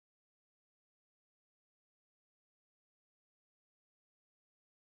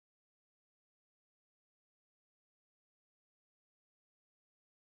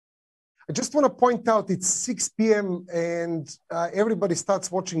I just want to point out it's 6 p.m. and everybody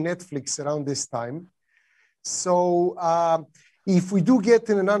starts watching Netflix around this time. So if we do get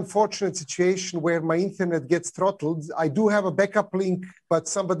in an unfortunate situation where my internet gets throttled, I do have a backup link, but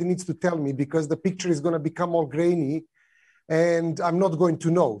somebody needs to tell me because the picture is going to become all grainy and I'm not going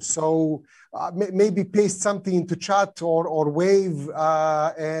to know. So maybe paste something into chat or wave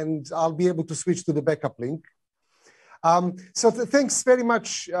and I'll be able to switch to the backup link. So thanks very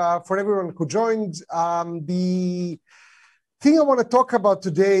much for everyone who joined. The thing I want to talk about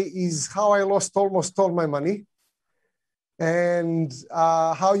today is how I lost almost all my money and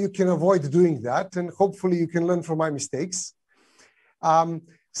how you can avoid doing that. And hopefully you can learn from my mistakes.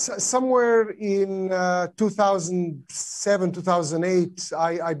 Somewhere in 2007, 2008,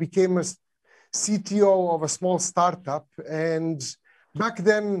 I became a CTO of a small startup. And back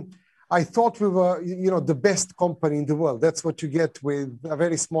then, I thought we were, the best company in the world. That's what you get with a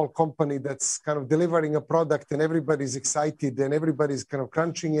very small company that's kind of delivering a product and everybody's excited and everybody's kind of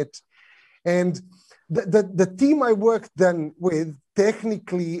crunching it. And the team I worked then with,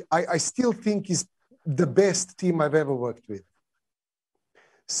 technically, I still think is the best team I've ever worked with.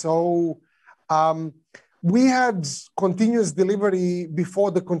 So we had continuous delivery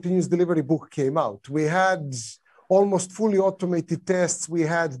before the continuous delivery book came out. We had almost fully automated tests. We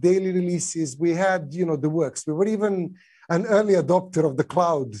had daily releases. We had, the works. We were even an early adopter of the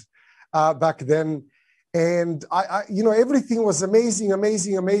cloud back then. And everything was amazing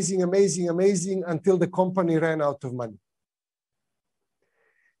until the company ran out of money.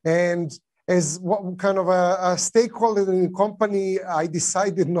 And as kind of a stakeholder in the company, I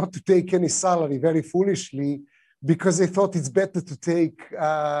decided not to take any salary very foolishly because I thought it's better to take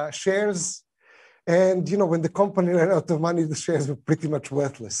shares. And, when the company ran out of money, the shares were pretty much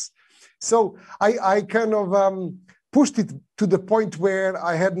worthless. So I kind of pushed it to the point where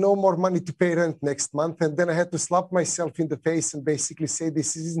I had no more money to pay rent next month. And then I had to slap myself in the face and basically say,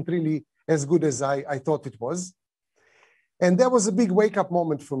 this isn't really as good as I thought it was. And that was a big wake-up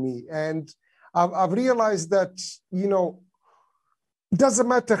moment for me. And I've realized that, it doesn't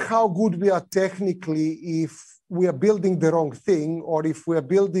matter how good we are technically if we are building the wrong thing or if we are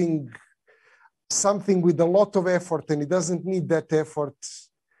building something with a lot of effort and it doesn't need that effort,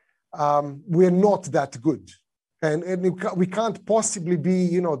 we're not that good. And we can't possibly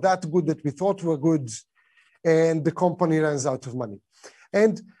be, that good that we thought were good and the company runs out of money.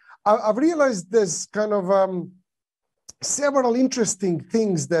 And I've realized there's kind of several interesting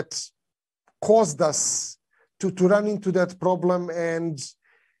things that caused us to run into that problem. And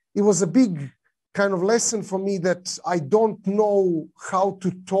it was a big kind of lesson for me that I don't know how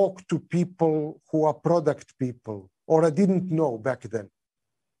to talk to people who are product people, or I didn't know back then.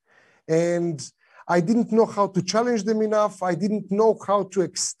 And I didn't know how to challenge them enough. I didn't know how to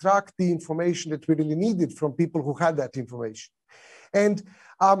extract the information that we really needed from people who had that information. And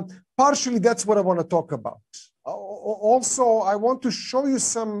partially that's what I want to talk about. Also, I want to show you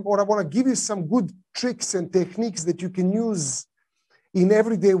I want to give you some good tricks and techniques that you can use in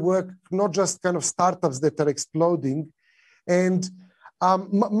everyday work, not just kind of startups that are exploding. And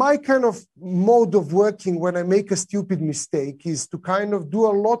my kind of mode of working when I make a stupid mistake is to kind of do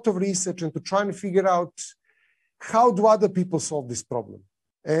a lot of research and to try and figure out how do other people solve this problem?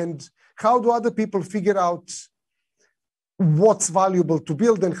 And how do other people figure out what's valuable to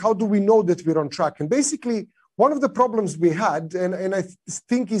build and how do we know that we're on track? And basically, one of the problems we had, and I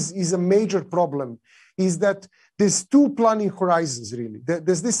think is a major problem, is that there's two planning horizons, really.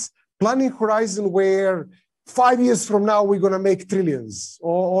 There's this planning horizon where 5 years from now, we're going to make trillions,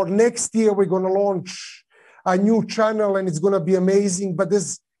 or next year, we're going to launch a new channel and it's going to be amazing. But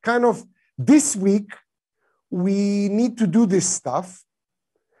there's kind of this week, we need to do this stuff.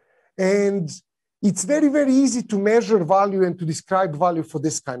 And it's very, very easy to measure value and to describe value for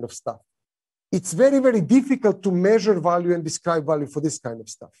this kind of stuff. It's very, very difficult to measure value and describe value for this kind of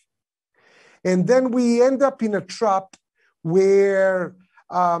stuff. And then we end up in a trap where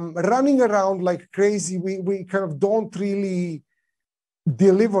running around like crazy, we kind of don't really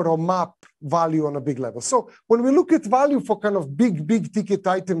deliver or map value on a big level. So when we look at value for kind of big ticket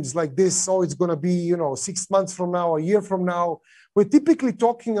items like this, it's going to be, 6 months from now, a year from now, we're typically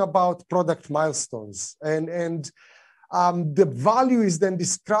talking about product milestones. And the value is then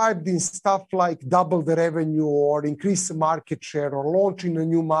described in stuff like double the revenue or increase the market share or launching a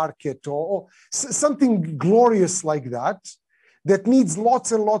new market or something glorious like that, that needs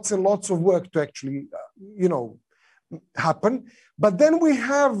lots and lots and lots of work to actually, happen. But then we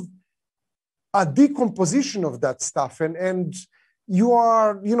have a decomposition of that stuff. And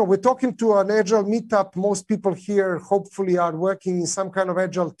we're talking to an agile meetup. Most people here hopefully are working in some kind of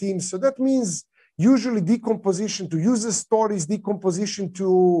agile team. So that means usually decomposition to user stories, decomposition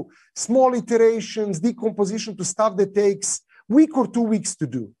to small iterations, decomposition to stuff that takes a week or 2 weeks to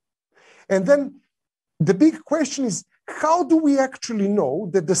do. And then the big question is, how do we actually know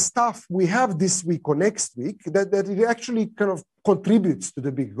that the stuff we have this week or next week, that it actually kind of contributes to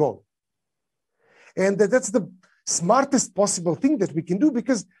the big goal? And that's the smartest possible thing that we can do,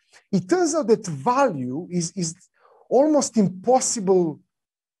 because it turns out that value is almost impossible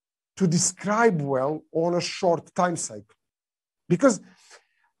to describe well on a short time cycle. Because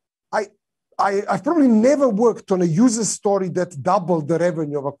I've probably never worked on a user story that doubled the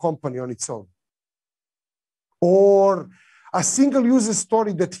revenue of a company on its own, or a single user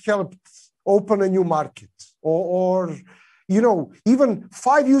story that helped open a new market, or even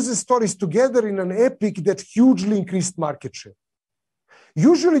 5 user stories together in an epic that hugely increased market share.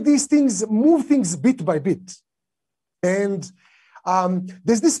 Usually these things move things bit by bit. And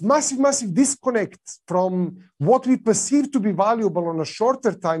there's this massive disconnect from what we perceive to be valuable on a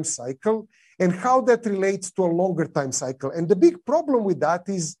shorter time cycle and how that relates to a longer time cycle. And the big problem with that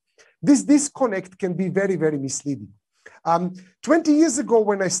is this disconnect can be very, very misleading. 20 years ago,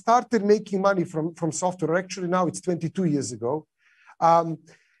 when I started making money from software, actually now it's 22 years ago,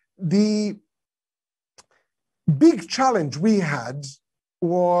 the big challenge we had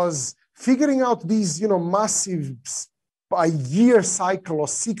was figuring out these, massive a year cycle or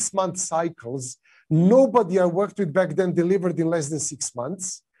 6-month cycles. Nobody I worked with back then delivered in less than 6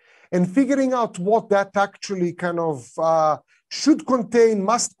 months, and figuring out what that actually kind of should contain,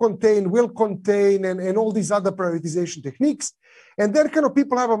 must contain, will contain, and all these other prioritization techniques. And then kind of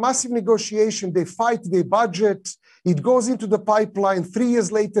people have a massive negotiation, they fight, they budget, it goes into the pipeline, 3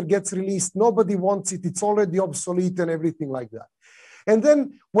 years later gets released, nobody wants it, it's already obsolete and everything like that. And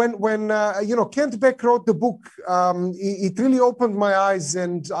then when Kent Beck wrote the book, it really opened my eyes,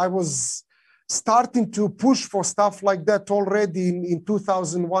 and I was starting to push for stuff like that already in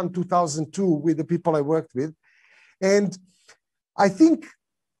 2001, 2002 with the people I worked with. And I think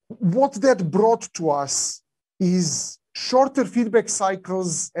what that brought to us is shorter feedback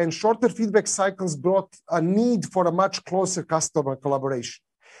cycles, and shorter feedback cycles brought a need for a much closer customer collaboration.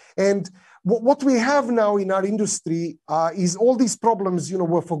 And what we have now in our industry is all these problems,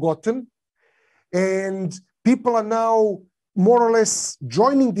 were forgotten, and people are now more or less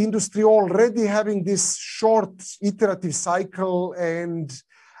joining the industry already having this short iterative cycle and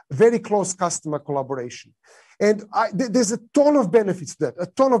very close customer collaboration. And there's a ton of benefits to that, a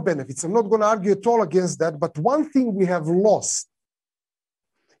ton of benefits. I'm not going to argue at all against that, but one thing we have lost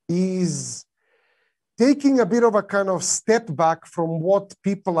is taking a bit of a kind of step back from what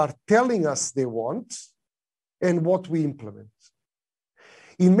people are telling us they want and what we implement.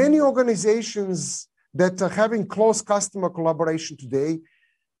 In many organizations that are having close customer collaboration today,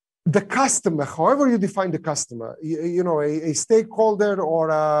 the customer, however you define the customer, a stakeholder or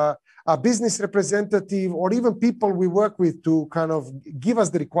a business representative, or even people we work with to kind of give us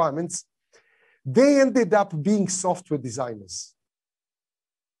the requirements, they ended up being software designers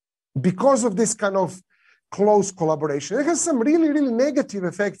because of this kind of close collaboration. It has some really, really negative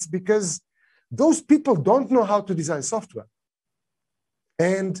effects, because those people don't know how to design software.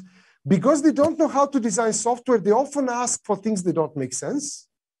 And because they don't know how to design software, they often ask for things that don't make sense,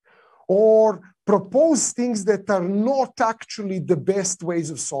 or propose things that are not actually the best ways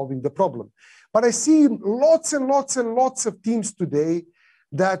of solving the problem. But I see lots and lots and lots of teams today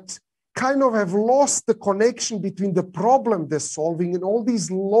that kind of have lost the connection between the problem they're solving and all these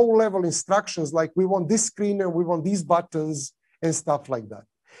low-level instructions, like we want this screen and we want these buttons and stuff like that.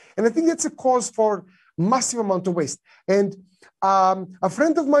 And I think that's a cause for massive amount of waste. And a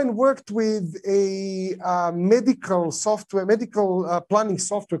friend of mine worked with a medical planning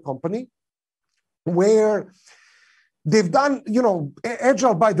software company, where they've done,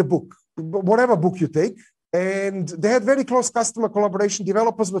 agile by the book, whatever book you take. And they had very close customer collaboration.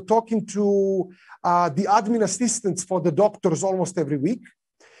 Developers were talking to the admin assistants for the doctors almost every week.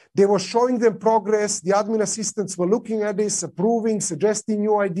 They were showing them progress. The admin assistants were looking at this, approving, suggesting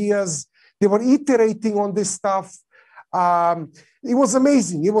new ideas. They were iterating on this stuff. It was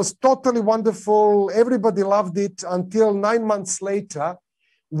amazing. It was totally wonderful. Everybody loved it until 9 months later,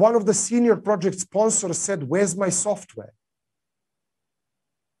 one of the senior project sponsors said, "Where's my software?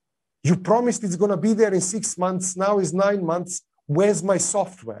 You promised it's going to be there in 6 months. Now it's 9 months. Where's my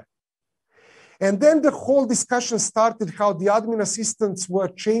software?" And then the whole discussion started how the admin assistants were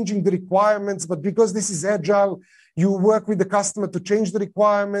changing the requirements, but because this is agile, you work with the customer to change the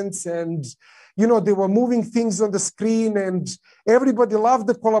requirements, and they were moving things on the screen, and everybody loved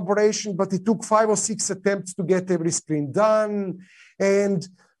the collaboration, but it took 5 or 6 attempts to get every screen done. And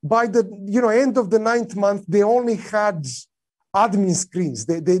by the end of the 9th month, they only had admin screens.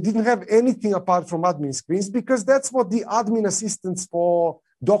 They didn't have anything apart from admin screens, because that's what the admin assistants for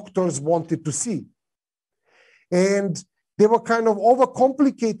doctors wanted to see. And they were kind of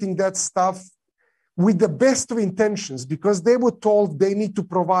overcomplicating that stuff with the best of intentions, because they were told they need to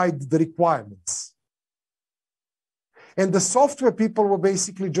provide the requirements. And the software people were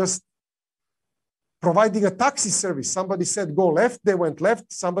basically just providing a taxi service. Somebody said, go left, they went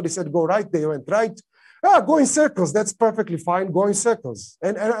left. Somebody said, go right, they went right. Go in circles, that's perfectly fine, go in circles.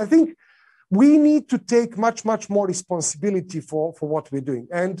 And I think we need to take much, much more responsibility for what we're doing.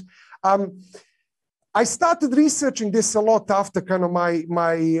 And I started researching this a lot after kind of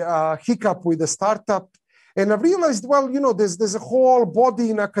my hiccup with the startup. And I realized, well, there's a whole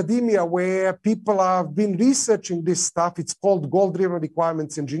body in academia where people have been researching this stuff. It's called goal-driven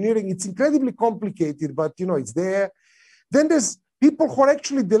requirements engineering. It's incredibly complicated, but it's there. Then there's people who are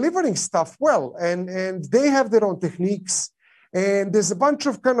actually delivering stuff well, and they have their own techniques. And there's a bunch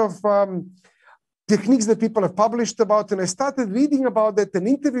of kind of techniques that people have published about. And I started reading about it and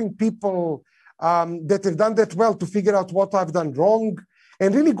interviewing people that have done that well to figure out what I've done wrong,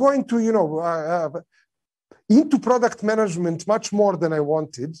 and really going to, into product management much more than I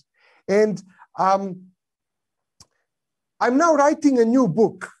wanted. And I'm now writing a new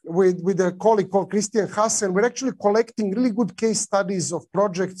book with a colleague called Christian Hassen. We're actually collecting really good case studies of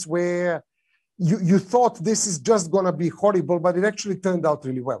projects where you thought this is just going to be horrible, but it actually turned out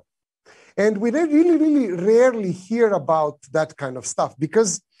really well. And we really, really rarely hear about that kind of stuff,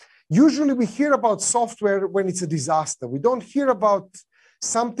 because usually we hear about software when it's a disaster. We don't hear about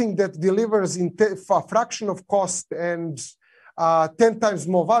something that delivers in a fraction of cost and 10 times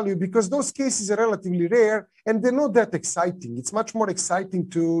more value, because those cases are relatively rare and they're not that exciting. It's much more exciting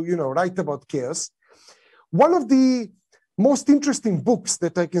to write about chaos. One of the most interesting books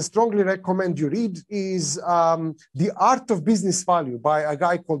that I can strongly recommend you read is The Art of Business Value by a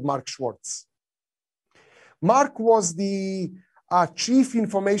guy called Mark Schwartz. Mark was the Chief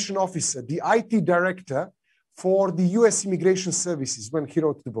Information Officer, the IT director for the US Immigration Services when he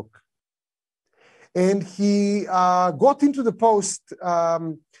wrote the book. And he got into the post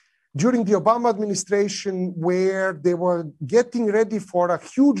during the Obama administration, where they were getting ready for a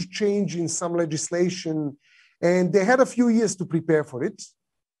huge change in some legislation, and they had a few years to prepare for it.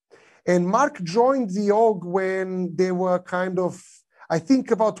 And Mark joined the org when they were kind of, I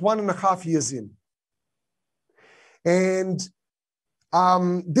think, about 1.5 years in. And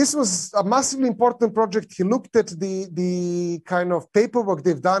this was a massively important project. He looked at the kind of paperwork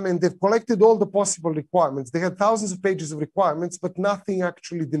they've done, and they've collected all the possible requirements. They had thousands of pages of requirements, but nothing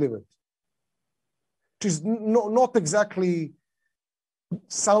actually delivered, which is not exactly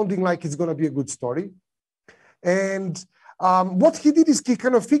sounding like it's going to be a good story. And what he did is he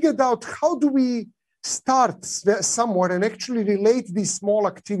kind of figured out, how do we start somewhere and actually relate these small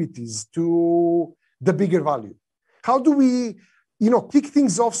activities to the bigger value? How do we kick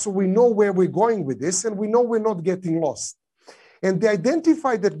things off so we know where we're going with this and we know we're not getting lost? And they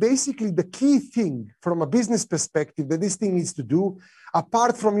identified that basically the key thing from a business perspective that this thing needs to do,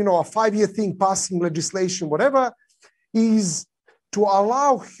 apart from a 5-year thing, passing legislation, whatever, is to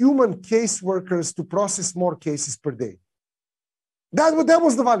allow human caseworkers to process more cases per day. That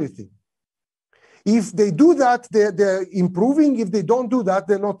was the value thing. If they do that, they're improving. If they don't do that,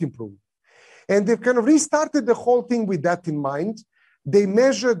 they're not improving. And they've kind of restarted the whole thing with that in mind. They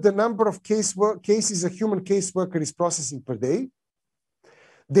measured the number of cases a human caseworker is processing per day.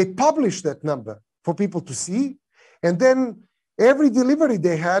 They published that number for people to see. And then every delivery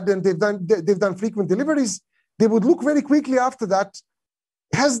they had, and they've done frequent deliveries, they would look very quickly after that,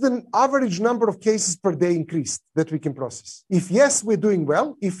 has the average number of cases per day increased that we can process? If yes, we're doing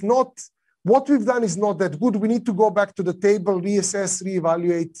well. If not, what we've done is not that good. We need to go back to the table, reassess,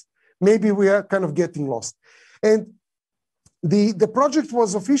 reevaluate. Maybe we are kind of getting lost. And the project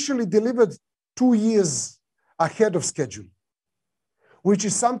was officially delivered 2 years ahead of schedule, which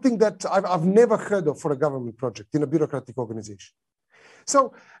is something that I've never heard of for a government project in a bureaucratic organization.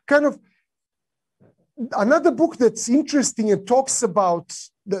 So kind of another book that's interesting and talks about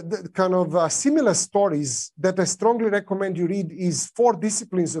the kind of similar stories that I strongly recommend you read is 4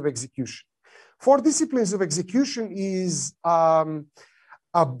 Disciplines of Execution. 4 Disciplines of Execution is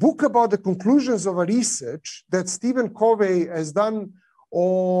a book about the conclusions of a research that Stephen Covey has done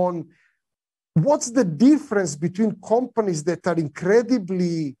on what's the difference between companies that are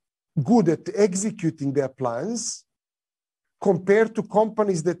incredibly good at executing their plans compared to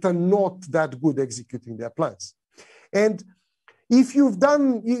companies that are not that good executing their plans. And if you've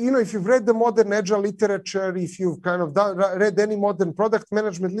done, if you've read the modern agile literature, if you've kind of read any modern product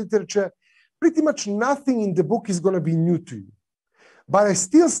management literature, pretty much nothing in the book is going to be new to you. But I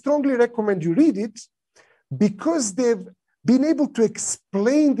still strongly recommend you read it because they've been able to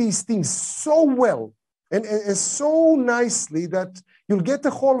explain these things so well and so nicely that you'll get a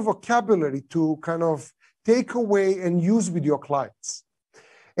whole vocabulary to kind of take away and use with your clients.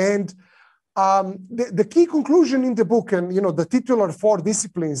 And the key conclusion in the book, and the titular 4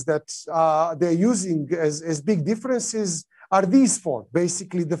 disciplines that they're using as big differences are these 4.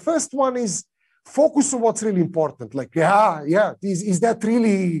 Basically, the first one is focus on what's really important. Like, is that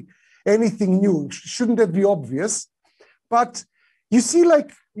really anything new? Shouldn't that be obvious? But you see,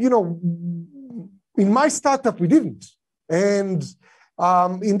 like, in my startup, we didn't. And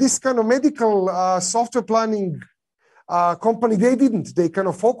in this kind of medical software planning company, they didn't. They kind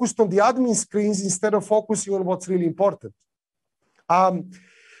of focused on the admin screens instead of focusing on what's really important.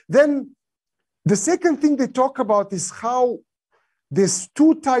 Then the second thing they talk about is how there's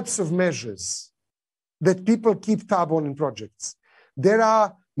 2 types of measures that people keep tab on in projects. There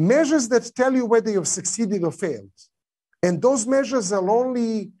are measures that tell you whether you've succeeded or failed. And those measures are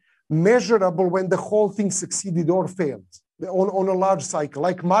only measurable when the whole thing succeeded or failed on a large cycle,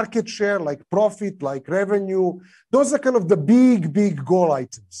 like market share, like profit, like revenue. Those are kind of the big goal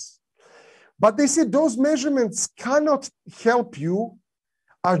items. But they said those measurements cannot help you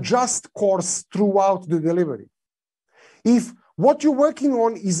adjust course throughout the delivery. If what you're working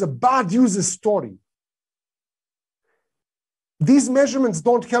on is a bad user story, these measurements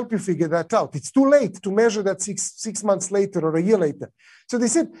don't help you figure that out. It's too late to measure that six months later or a year later. So they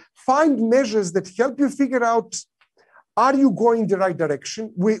said, find measures that help you figure out, are you going the right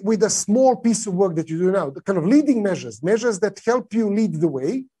direction with a small piece of work that you do now, the kind of leading measures that help you lead the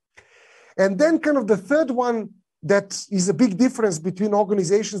way. And then kind of the third one that is a big difference between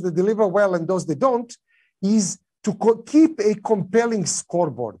organizations that deliver well and those that don't is to keep a compelling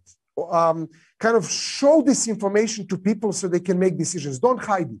scoreboard. Kind of show this information to people so they can make decisions. Don't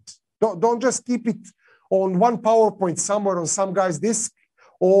hide it. Don't just keep it on one PowerPoint somewhere on some guy's disk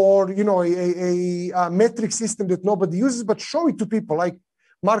or a metric system that nobody uses, but show it to people like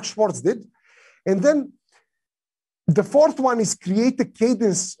Mark Schwartz did. And then the fourth one is create a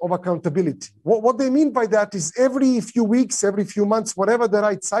cadence of accountability. What they mean by that is every few weeks, every few months, whatever the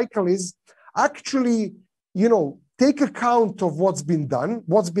right cycle is, actually, take account of what's been done,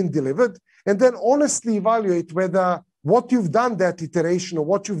 what's been delivered, and then honestly evaluate whether what you've done that iteration or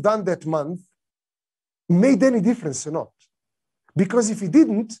what you've done that month made any difference or not. Because if it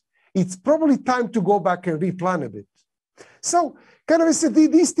didn't, it's probably time to go back and replan a bit. So kind of I said,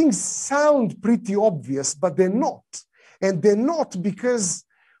 these things sound pretty obvious, but they're not. And they're not because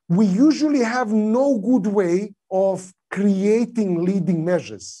we usually have no good way of creating leading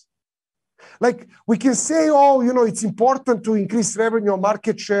measures. Like we can say, it's important to increase revenue or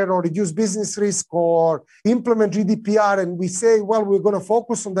market share or reduce business risk or implement GDPR. And we say, well, we're going to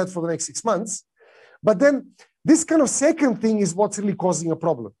focus on that for the next 6 months. But then this kind of second thing is what's really causing a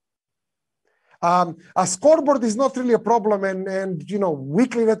problem. A scoreboard is not really a problem. And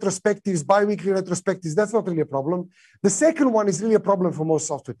weekly retrospectives, bi-weekly retrospectives, that's not really a problem. The second one is really a problem for most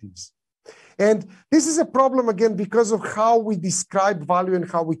software teams. And this is a problem, again, because of how we describe value and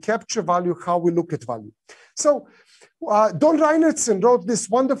how we capture value, how we look at value. So Don Reinertsen wrote this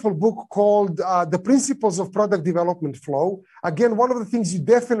wonderful book called The Principles of Product Development Flow. Again, one of the things you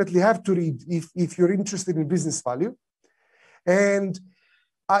definitely have to read if you're interested in business value. And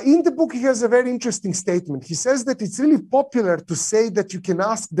in the book, he has a very interesting statement. He says that it's really popular to say that you can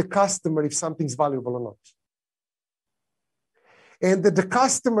ask the customer if something's valuable or not. And that the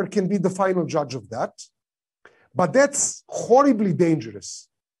customer can be the final judge of that. But that's horribly dangerous.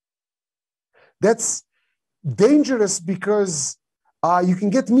 That's dangerous because you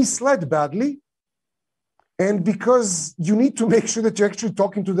can get misled badly and because you need to make sure that you're actually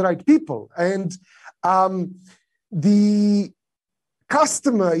talking to the right people. And the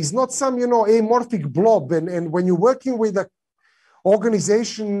customer is not some, amorphic blob. And when you're working with an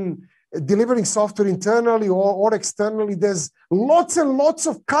organization delivering software internally or externally, there's lots and lots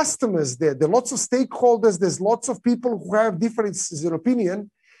of customers there. There are lots of stakeholders. There's lots of people who have differences in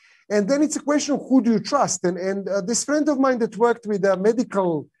opinion. And then it's a question of who do you trust? And this friend of mine that worked with a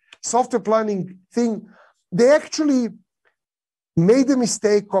medical software planning thing, they actually made the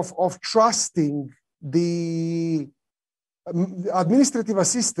mistake of trusting the administrative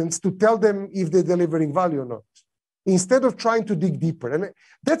assistants to tell them if they're delivering value or not, instead of trying to dig deeper. And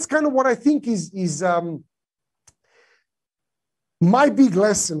that's kind of what I think is my big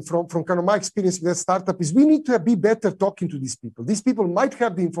lesson from kind of my experience with that startup is we need to be better talking to these people. These people might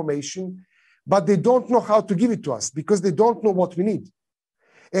have the information, but they don't know how to give it to us because they don't know what we need.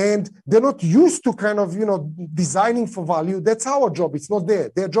 And they're not used to kind of, designing for value. That's our job. It's not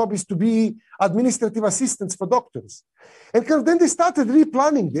there. Their job is to be administrative assistants for doctors. And kind of then they started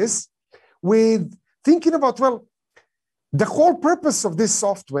replanning this with thinking about, well, the whole purpose of this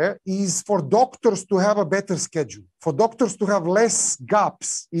software is for doctors to have a better schedule, for doctors to have less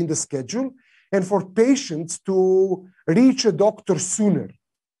gaps in the schedule, and for patients to reach a doctor sooner.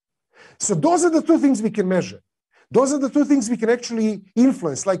 So those are the two things we can measure. Those are the two things we can actually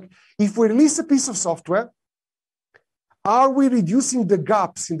influence. Like if we release a piece of software, are we reducing the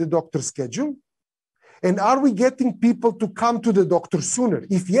gaps in the doctor's schedule? And are we getting people to come to the doctor sooner?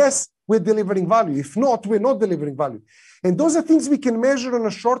 If yes, we're delivering value. If not, we're not delivering value. And those are things we can measure on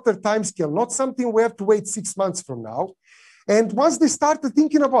a shorter time scale, not something we have to wait 6 months from now. And once they started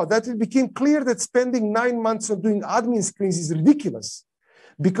thinking about that, it became clear that spending 9 months on doing admin screens is ridiculous.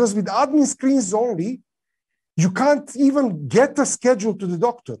 Because with admin screens only, you can't even get a schedule to the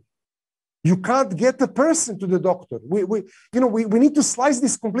doctor. You can't get a person to the doctor. We need to slice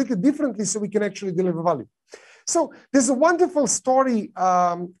this completely differently so we can actually deliver value. So there's a wonderful story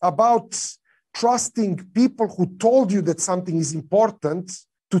about trusting people who told you that something is important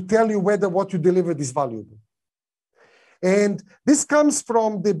to tell you whether what you delivered is valuable. And this comes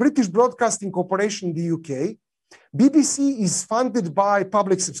from the British Broadcasting Corporation in the UK. BBC is funded by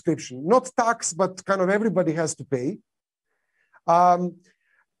public subscription, not tax, but kind of everybody has to pay.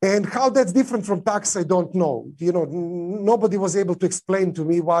 And how that's different from tax, I don't know. Nobody was able to explain to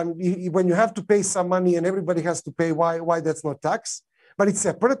me when you have to pay some money and everybody has to pay, why that's not tax, but it's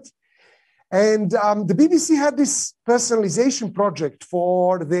separate. And the BBC had this personalization project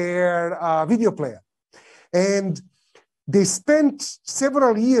for their video player. And they spent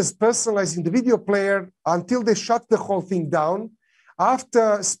several years personalizing the video player until they shut the whole thing down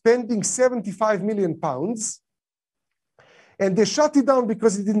after spending £75 million. And they shut it down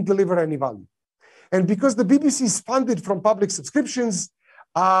because it didn't deliver any value. And because the BBC is funded from public subscriptions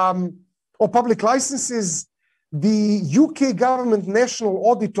or public licenses, the UK government National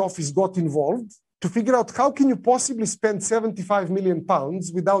Audit Office got involved to figure out how can you possibly spend £75 million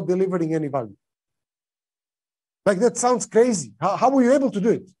without delivering any value. Like that sounds crazy. How were you able to do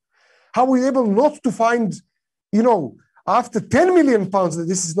it? How were you able not to find, after £10 million that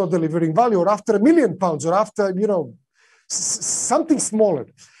this is not delivering value, or after £1 million, or after, something smaller?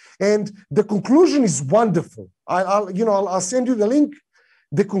 And the conclusion is wonderful. I'll send you the link.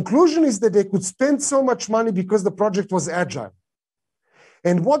 The conclusion is that they could spend so much money because the project was agile.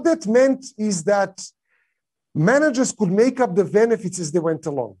 And what that meant is that managers could make up the benefits as they went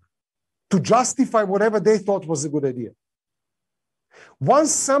along to justify whatever they thought was a good idea.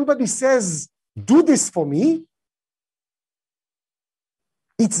 Once somebody says, do this for me,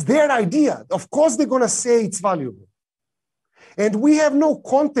 it's their idea. Of course, they're going to say it's valuable. And we have no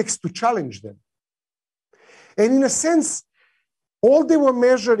context to challenge them. And in a sense, all they were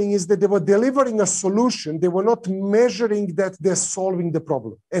measuring is that they were delivering a solution. They were not measuring that they're solving the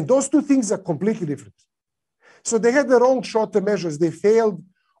problem. And those two things are completely different. So they had the wrong short-term measures. They failed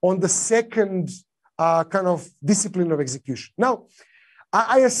on the second kind of discipline of execution. Now,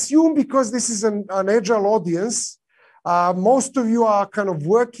 I assume because this is an agile audience, most of you are kind of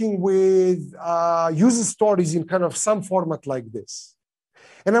working with user stories in kind of some format like this.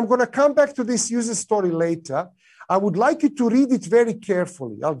 And I'm going to come back to this user story later. I would like you to read it very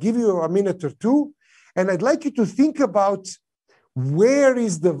carefully. I'll give you a minute or two, and I'd like you to think about where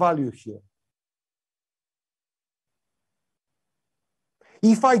is the value here.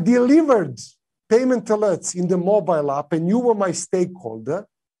 If I delivered payment alerts in the mobile app and you were my stakeholder,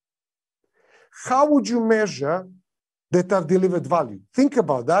 how would you measure that I've delivered value? Think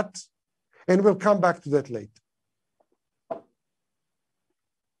about that, and we'll come back to that later.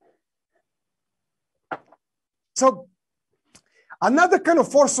 So another kind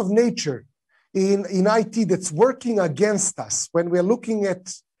of force of nature in IT that's working against us when we're looking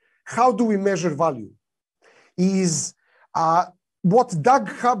at how do we measure value is what Doug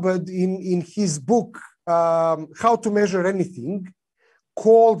Hubbard in his book, How to Measure Anything,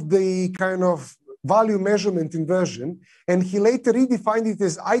 called the kind of value measurement inversion. And he later redefined it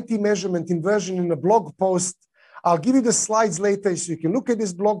as IT measurement inversion in a blog post. I'll give you the slides later so you can look at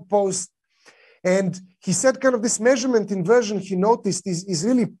this blog post. And he said kind of this measurement inversion he noticed is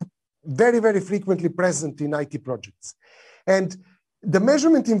really very, very frequently present in IT projects. And the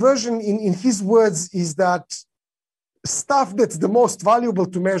measurement inversion in his words is that stuff that's the most valuable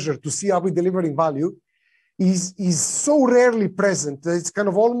to measure to see are we delivering value is so rarely present that it's kind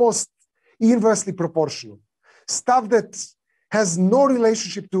of almost inversely proportional. Stuff that has no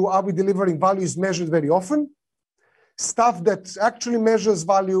relationship to are we delivering value is measured very often. Stuff that actually measures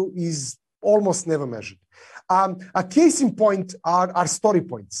value is almost never measured. A case in point are story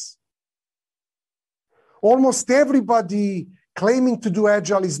points. Almost everybody claiming to do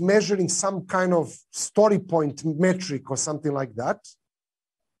Agile is measuring some kind of story point metric or something like that.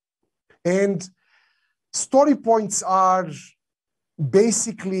 And story points are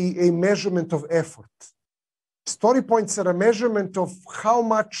basically a measurement of effort. Story points are a measurement of how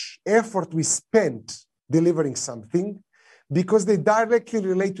much effort we spent delivering something because they directly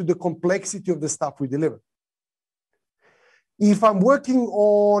relate to the complexity of the stuff we deliver. If I'm working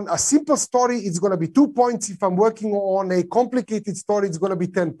on a simple story, it's going to be 2 points. If I'm working on a complicated story, it's going to be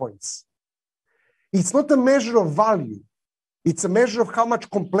 10 points. It's not a measure of value. It's a measure of how much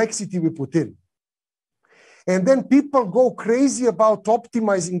complexity we put in. And then people go crazy about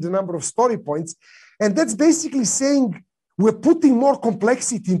optimizing the number of story points. And that's basically saying we're putting more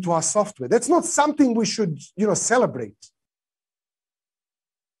complexity into our software. That's not something we should, celebrate.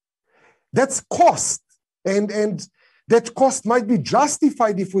 That's cost. And that cost might be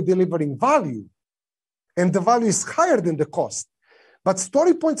justified if we're delivering value. And the value is higher than the cost. But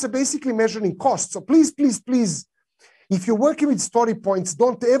story points are basically measuring cost. So please, please, please, if you're working with story points,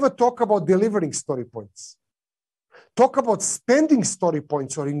 don't ever talk about delivering story points. Talk about spending story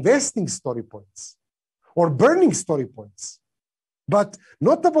points or investing story points or burning story points, but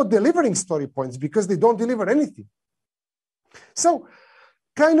not about delivering story points because they don't deliver anything. So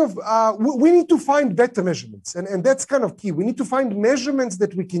we need to find better measurements, and that's kind of key. We need to find measurements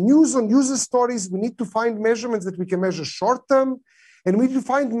that we can use on user stories. We need to find measurements that we can measure short term, and we need to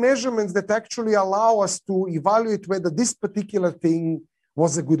find measurements that actually allow us to evaluate whether this particular thing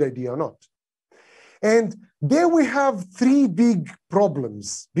was a good idea or not. And there we have three big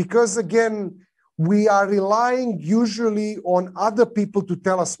problems because, again, we are relying usually on other people to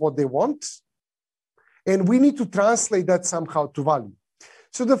tell us what they want, and we need to translate that somehow to value.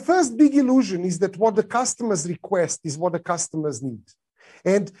 So the first big illusion is that what the customers request is what the customers need.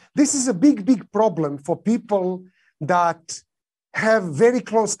 And this is a big, big problem for people that have very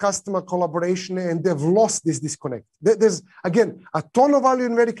close customer collaboration and they've lost this disconnect. There's, again, a ton of value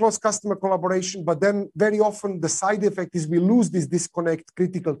in very close customer collaboration, but then very often the side effect is we lose this disconnect,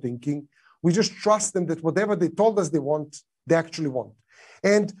 critical thinking. We just trust them that whatever they told us they want, they actually want.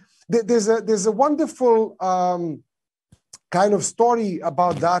 And there's a wonderful kind of story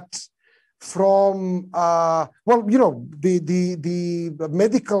about that from, the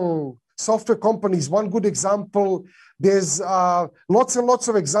medical software companies. One good example, there's lots and lots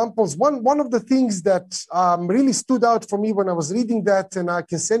of examples. One of the things that really stood out for me when I was reading that, and I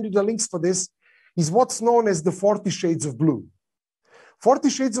can send you the links for this, is what's known as the 40 Shades of Blue. 40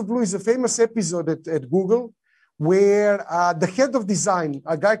 Shades of Blue is a famous episode at Google where the head of design,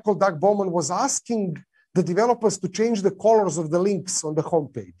 a guy called Doug Bowman, was asking the developers to change the colors of the links on the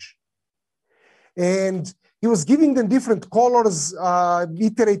homepage. And he was giving them different colors,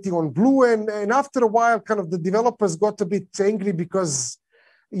 iterating on blue. And after a while, kind of the developers got a bit angry because,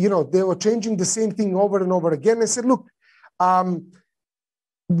 they were changing the same thing over and over again. I said, look,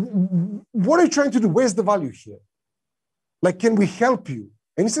 what are you trying to do? Where's the value here? Like, can we help you?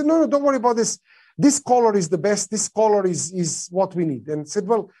 And he said, no, don't worry about this. This color is the best. This color is what we need. And I said,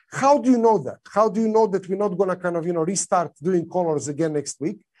 well, how do you know that? How do you know that we're not going to kind of, restart doing colors again next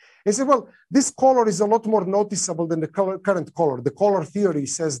week? And he said, well, this color is a lot more noticeable than the current color. The color theory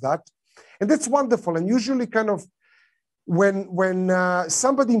says that. And that's wonderful. And usually kind of when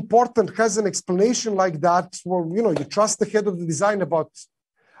somebody important has an explanation like that, well, you trust the head of the design about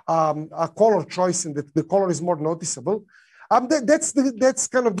a color choice and that the color is more noticeable. That's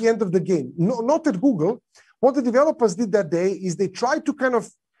kind of the end of the game. No, not at Google. What the developers did that day is they tried to kind of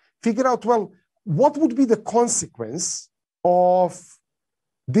figure out, well, what would be the consequence of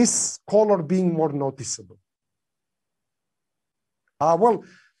this color being more noticeable? Well,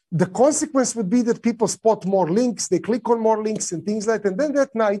 the consequence would be that people spot more links, they click on more links and things like that. And then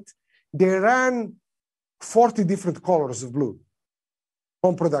that night, they ran 40 different colors of blue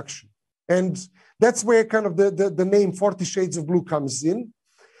on production. And that's where kind of the name 40 Shades of Blue comes in.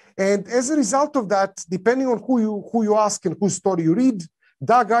 And as a result of that, depending on who you ask and whose story you read,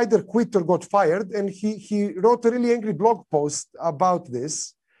 Doug either quit or got fired. And he wrote a really angry blog post about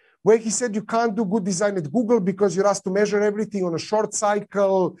this, where he said you can't do good design at Google because you're asked to measure everything on a short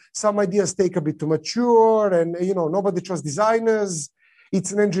cycle. Some ideas take a bit to mature, and nobody trusts designers.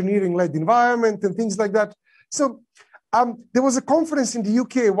 It's an engineering-led environment and things like that. So there was a conference in the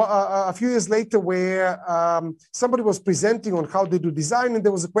UK a few years later where somebody was presenting on how they do design, and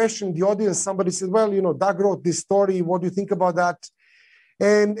there was a question in the audience. Somebody said, well, Doug wrote this story. What do you think about that?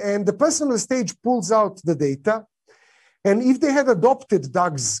 And the person on the stage pulls out the data. And if they had adopted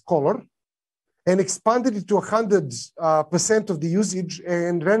Doug's color and expanded it to 100% of the usage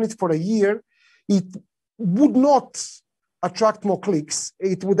and ran it for a year, it would not attract more clicks.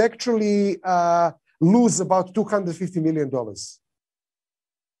 It would actually lose about $250 million.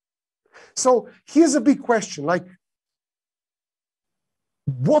 So here's a big question, like,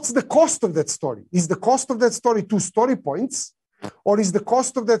 what's the cost of that story? Is the cost of that story 2 story points? Or is the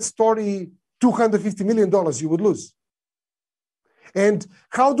cost of that story $250 million you would lose? And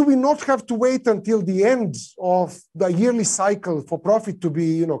how do we not have to wait until the end of the yearly cycle for profit to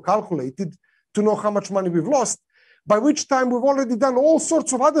be calculated to know how much money we've lost, by which time we've already done all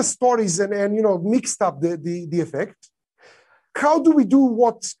sorts of other stories and mixed up the effect? How do we do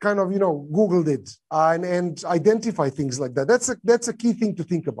what kind of Google did and identify things like that? That's a key thing to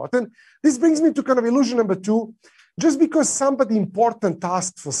think about. And this brings me to kind of illusion number 2. Just because somebody important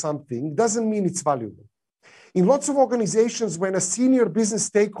asks for something doesn't mean it's valuable. In lots of organizations, when a senior business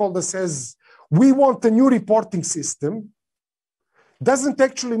stakeholder says, we want a new reporting system, doesn't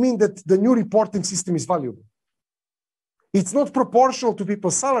actually mean that the new reporting system is valuable. It's not proportional to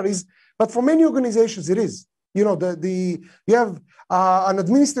people's salaries, but for many organizations it is. You have an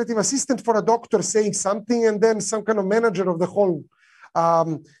administrative assistant for a doctor saying something, and then some kind of manager of the whole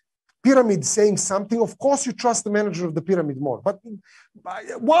pyramid saying something. Of course, you trust the manager of the pyramid more. But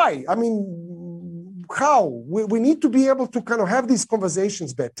why? I mean, how? We need to be able to kind of have these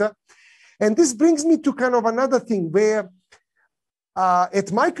conversations better. And this brings me to kind of another thing where at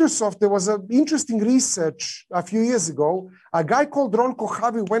Microsoft, there was an interesting research a few years ago. A guy called Ron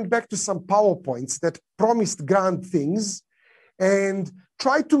Kochavi went back to some PowerPoints that promised grand things and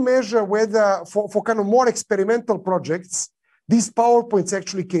tried to measure whether for kind of more experimental projects, these PowerPoints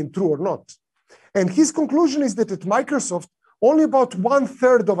actually came true or not. And his conclusion is that at Microsoft, only about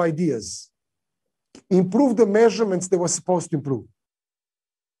 1/3 of ideas improved the measurements they were supposed to improve.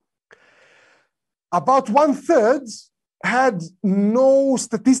 About 1/3 had no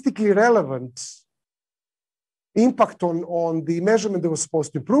statistically relevant impact on the measurement they were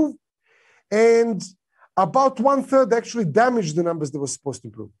supposed to improve. And about 1/3 actually damaged the numbers they were supposed to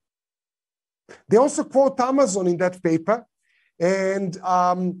improve. They also quote Amazon in that paper. And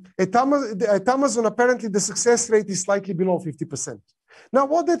at Amazon, apparently the success rate is slightly below 50%. Now,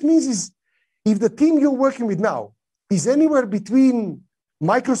 what that means is if the team you're working with now is anywhere between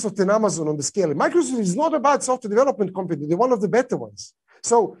Microsoft and Amazon on the scale, Microsoft is not a bad software development company. They're one of the better ones.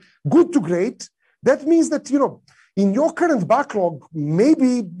 So good to great. That means that, in your current backlog,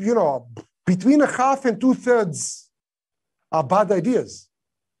 maybe, between 1/2 and 2/3 are bad ideas.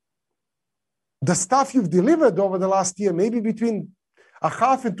 The stuff you've delivered over the last year, maybe between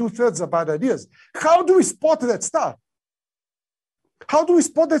 1/2 and 2/3 are bad ideas. How do we spot that stuff? How do we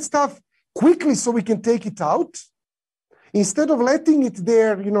spot that stuff quickly so we can take it out? Instead of letting it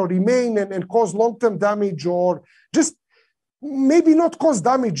there, remain and cause long-term damage, or just maybe not cause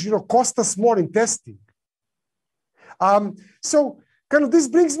damage, cost us more in testing. So kind of this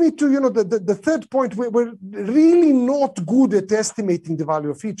brings me to, the third point. We're really not good at estimating the value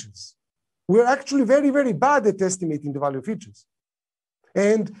of features. We're actually very, very bad at estimating the value of features.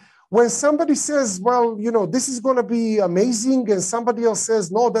 And when somebody says, well, this is going to be amazing, and somebody else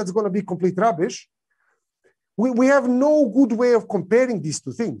says, no, that's going to be complete rubbish, we have no good way of comparing these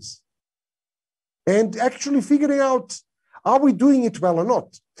two things and actually figuring out, are we doing it well or not?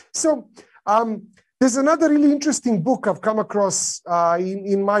 So there's another really interesting book I've come across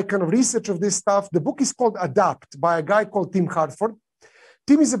in my kind of research of this stuff. The book is called Adapt by a guy called Tim Harford.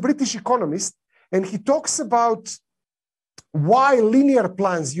 Tim is a British economist, and he talks about why linear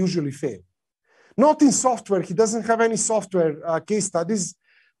plans usually fail. Not in software. He doesn't have any software case studies,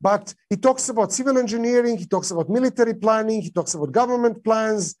 but he talks about civil engineering, he talks about military planning, he talks about government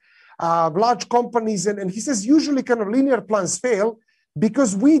plans, large companies, and he says usually kind of linear plans fail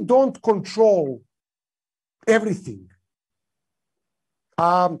because we don't control everything.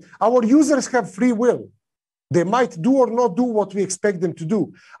 Our users have free will. They might do or not do what we expect them to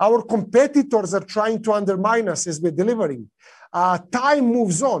do. Our competitors are trying to undermine us as we're delivering. Time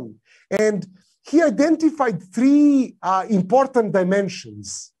moves on. And he identified 3 important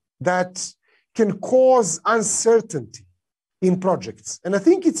dimensions that can cause uncertainty in projects. And I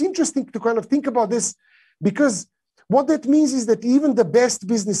think it's interesting to kind of think about this, because what that means is that even the best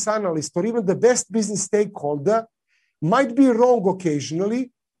business analyst or even the best business stakeholder might be wrong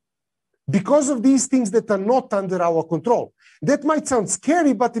occasionally because of these things that are not under our control. That might sound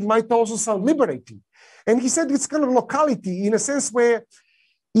scary, but it might also sound liberating. And he said it's kind of locality in a sense where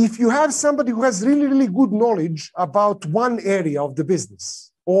if you have somebody who has really, really good knowledge about one area of the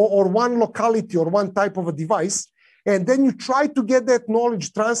business or one locality or one type of a device, and then you try to get that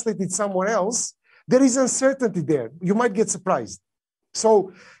knowledge translated somewhere else, there is uncertainty there. You might get surprised.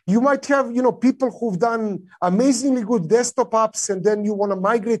 So you might have, people who've done amazingly good desktop apps, and then you want to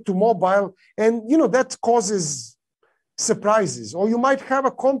migrate to mobile, and, that causes surprises. Or you might have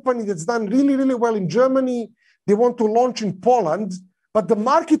a company that's done really, really well in Germany. They want to launch in Poland, but the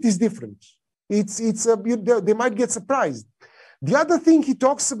market is different. They might get surprised. The other thing he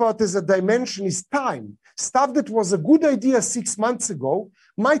talks about as a dimension is time. Stuff that was a good idea 6 months ago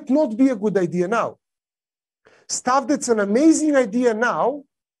might not be a good idea now. Stuff that's an amazing idea now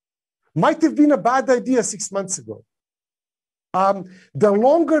might have been a bad idea 6 months ago. The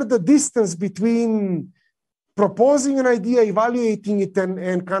longer the distance between proposing an idea, evaluating it,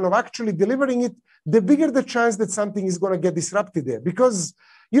 and kind of actually delivering it, the bigger the chance that something is going to get disrupted there. Because,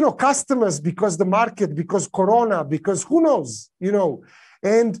 customers, because the market, because Corona, because who knows,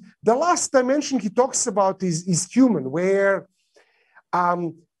 And the last dimension he talks about is human, where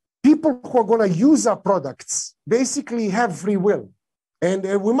people who are going to use our products basically have free will. And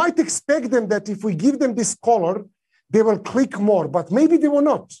we might expect them that if we give them this color, they will click more, but maybe they will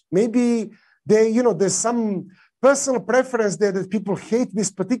not. Maybe there's some personal preference there that people hate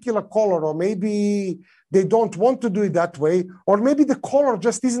this particular color, or maybe they don't want to do it that way, or maybe the color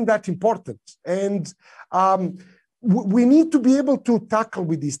just isn't that important. And we need to be able to tackle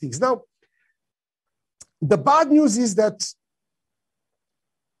with these things. Now, the bad news is that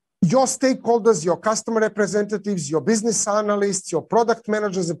your stakeholders, your customer representatives, your business analysts, your product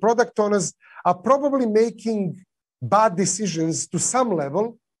managers and product owners are probably making bad decisions to some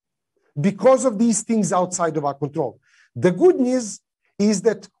level because of these things outside of our control. The good news is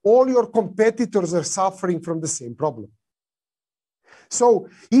that all your competitors are suffering from the same problem. So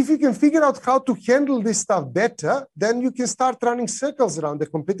if you can figure out how to handle this stuff better, then you can start running circles around the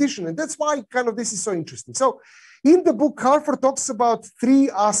competition. And that's why kind of this is so interesting. So in the book, Harford talks about 3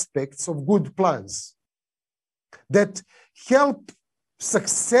 aspects of good plans that help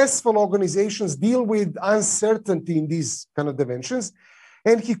successful organizations deal with uncertainty in these kind of dimensions.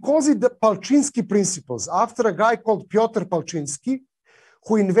 And he calls it the Palczynski principles, after a guy called Piotr Palczynski,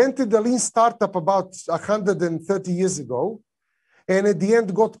 who invented the lean startup about 130 years ago, and at the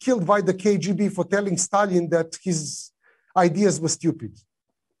end got killed by the KGB for telling Stalin that his ideas were stupid.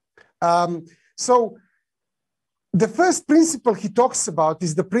 So the first principle he talks about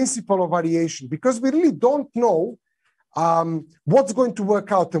is the principle of variation, because we really don't know what's going to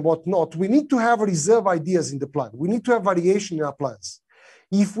work out and what not. We need to have reserve ideas in the plan. We need to have variation in our plans.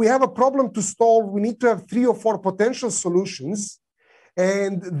 If we have a problem to solve, we need to have 3 or 4 potential solutions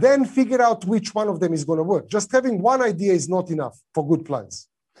and then figure out which one of them is going to work. Just having one idea is not enough for good plans.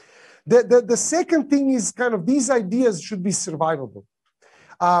 The second thing is kind of these ideas should be survivable.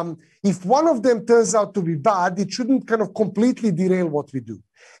 If one of them turns out to be bad, it shouldn't kind of completely derail what we do.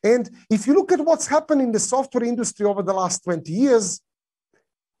 And if you look at what's happened in the software industry over the last 20 years,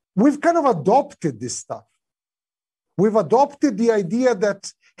 we've kind of adopted this stuff. We've adopted the idea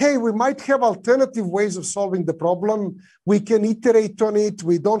that, hey, we might have alternative ways of solving the problem. We can iterate on it.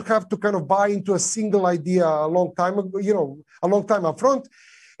 We don't have to kind of buy into a single idea a long time up front.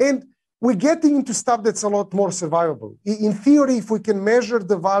 And we're getting into stuff that's a lot more survivable. In theory, if we can measure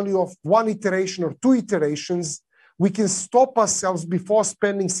the value of 1 iteration or 2 iterations, we can stop ourselves before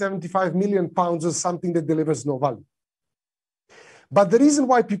spending 75 million pounds on something that delivers no value. But the reason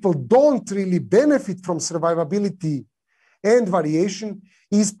why people don't really benefit from survivability and variation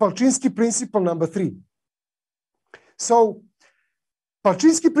is Palczynski principle number 3. So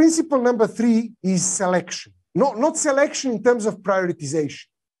Palczynski principle number 3 is selection. Not selection in terms of prioritization.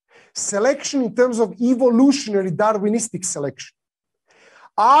 Selection in terms of evolutionary Darwinistic selection.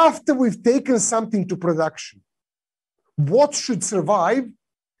 After we've taken something to production, what should survive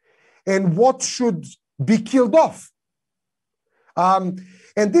and what should be killed off? And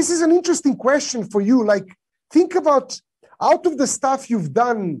this is an interesting question for you. Like, think about, out of the stuff you've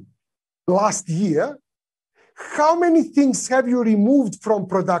done last year, how many things have you removed from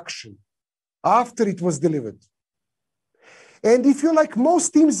production after it was delivered? And if you're like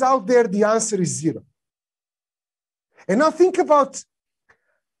most teams out there, the answer is 0. And now think about,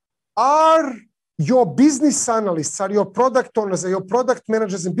 are your business analysts, are your product owners, are your product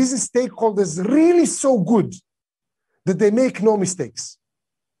managers and business stakeholders really so good that they make no mistakes?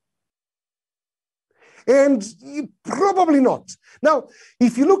 And probably not. Now,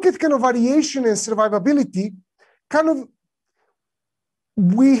 if you look at kind of variation and survivability, kind of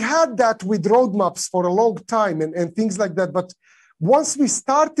we had that with roadmaps for a long time and things like that. But once we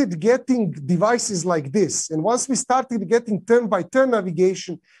started getting devices like this, and once we started getting turn-by-turn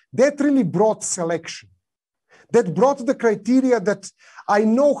navigation, that really brought selection. That brought the criteria that I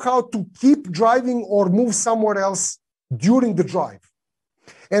know how to keep driving or move somewhere else during the drive.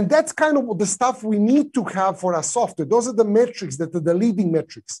 And that's kind of the stuff we need to have for our software. Those are the metrics that are the leading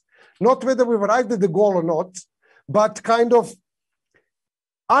metrics. Not whether we've arrived at the goal or not, but kind of,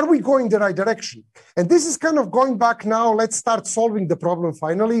 are we going the right direction? And this is kind of going back now, let's start solving the problem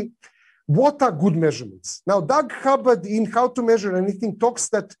finally. What are good measurements? Now, Doug Hubbard in How to Measure Anything talks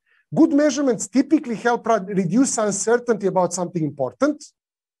that good measurements typically help reduce uncertainty about something important,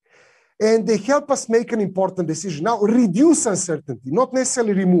 and they help us make an important decision. Now, reduce uncertainty, not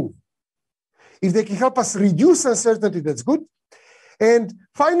necessarily remove. If they can help us reduce uncertainty, that's good. And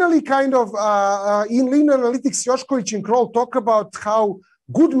finally, kind of in linear analytics, Jošković and Kroll talk about how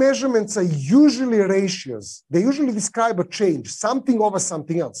good measurements are usually ratios. They usually describe a change, something over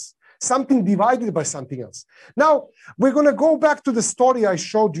something else, something divided by something else. Now, we're going to go back to the story I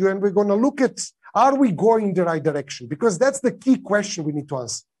showed you, and we're going to look at, are we going in the right direction? Because that's the key question we need to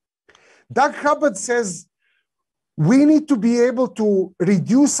answer. Doug Hubbard says we need to be able to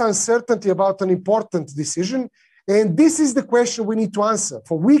reduce uncertainty about an important decision. And this is the question we need to answer.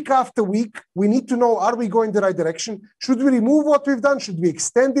 For week after week, we need to know, are we going the right direction? Should we remove what we've done? Should we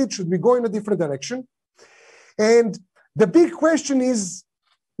extend it? Should we go in a different direction? And the big question is,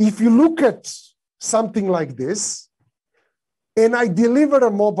 if you look at something like this, and I deliver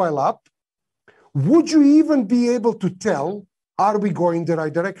a mobile app, would you even be able to tell, are we going the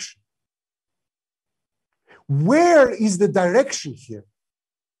right direction? Where is the direction here?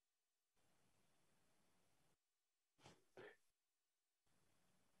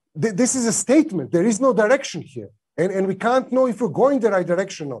 This is a statement. There is no direction here. And we can't know if we're going the right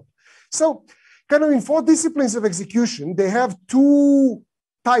direction or not. So kind of in 4 disciplines of execution, they have 2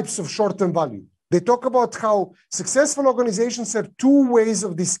 types of short-term value. They talk about how successful organizations have 2 ways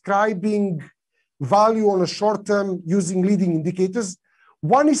of describing value on a short term using leading indicators.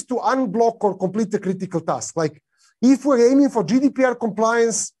 One is to unblock or complete a critical task. Like if we're aiming for GDPR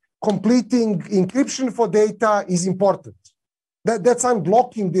compliance, completing encryption for data is important. That's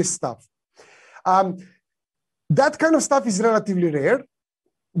unblocking this stuff. That kind of stuff is relatively rare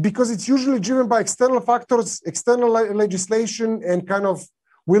because it's usually driven by external factors, external legislation, and kind of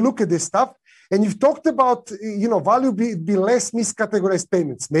we look at this stuff. And you've talked about, value be less miscategorized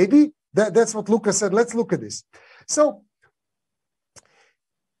payments. Maybe that's what Luca said. Let's look at this. So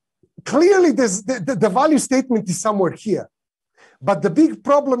clearly, the value statement is somewhere here. But the big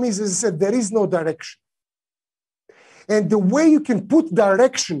problem is, as I said, there is no direction. And the way you can put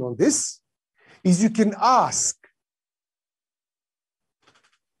direction on this is you can ask,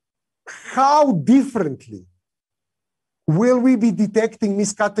 how differently will we be detecting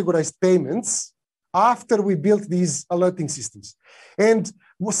miscategorized payments after we built these alerting systems? And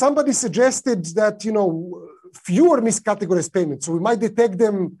somebody suggested that, fewer miscategorized payments. So we might detect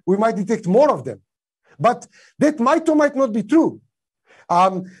them, we might detect more of them. But that might or might not be true.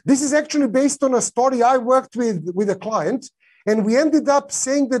 This is actually based on a story I worked with a client, and we ended up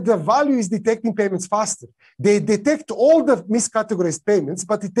saying that the value is detecting payments faster. They detect all the miscategorized payments,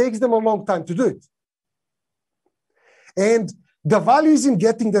 but it takes them a long time to do it. And the value is in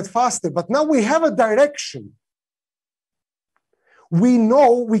getting that faster, but now we have a direction. We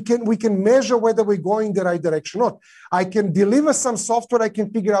know we can measure whether we're going the right direction or not. I can deliver some software, I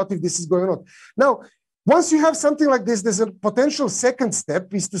can figure out if this is going on. Now, once you have something like this, there's a potential second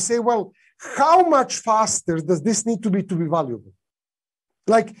step is to say, well, how much faster does this need to be valuable?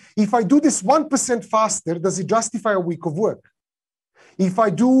 Like, if I do this 1% faster, does it justify a week of work? If I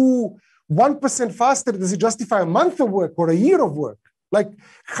do 1% faster, does it justify a month of work or a year of work? Like,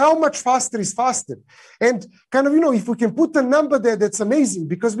 how much faster is faster? And kind of, if we can put a number there, that's amazing,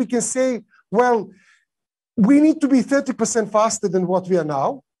 because we can say, well, we need to be 30% faster than what we are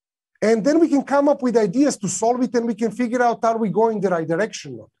now. And then we can come up with ideas to solve it, and we can figure out, are we going the right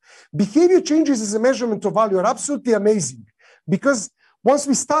direction or not? Behavior changes as a measurement of value are absolutely amazing, because once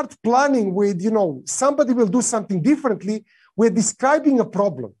we start planning with, somebody will do something differently, we're describing a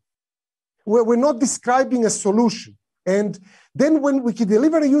problem. We're not describing a solution. And then when we can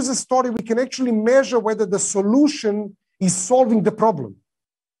deliver a user story, we can actually measure whether the solution is solving the problem.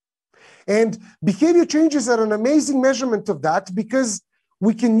 And behavior changes are an amazing measurement of that because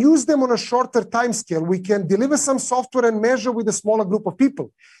we can use them on a shorter time scale. We can deliver some software and measure with a smaller group of people.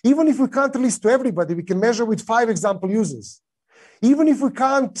 Even if we can't release to everybody, we can measure with 5 example users. Even if we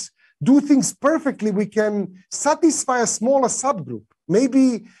can't do things perfectly, we can satisfy a smaller subgroup. Maybe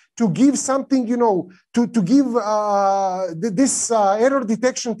to give something, to give this error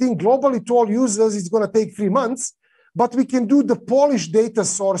detection thing globally to all users, it's going to take 3 months, but we can do the polished data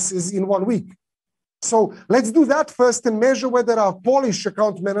sources in 1 week. So let's do that first and measure whether our Polish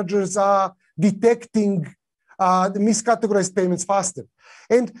account managers are detecting the miscategorized payments faster.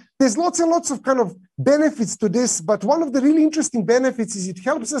 And there's lots and lots of kind of benefits to this, but one of the really interesting benefits is it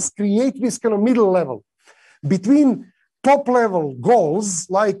helps us create this kind of middle level between top level goals,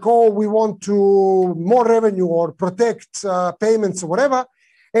 like, oh, we want to more revenue or protect payments or whatever,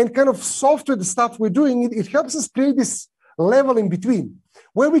 and kind of software, the stuff we're doing, it helps us create this level in between,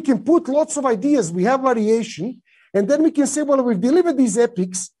 where we can put lots of ideas, we have variation, and then we can say, well, we've delivered these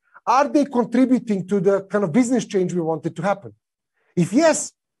epics, are they contributing to the kind of business change we wanted to happen? If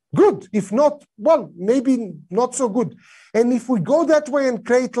yes, good. If not, well, maybe not so good. And if we go that way and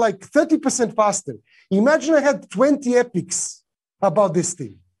create like 30% faster, imagine I had 20 epics about this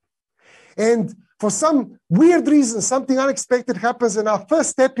thing. And for some weird reason, something unexpected happens and our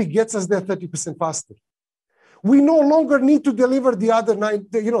first epic gets us there 30% faster. We no longer need to deliver the other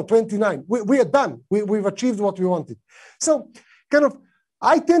 29. We are done. We've achieved what we wanted. So kind of,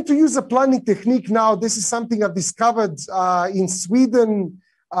 I tend to use a planning technique now. This is something I've discovered in Sweden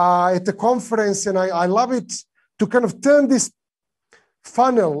at a conference, and I love it, to kind of turn this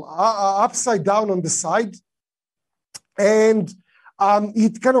funnel upside down on the side. And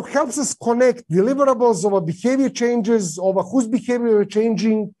it kind of helps us connect deliverables over behavior changes, over whose behavior we're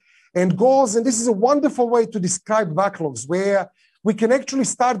changing, and goals. And this is a wonderful way to describe backlogs, where we can actually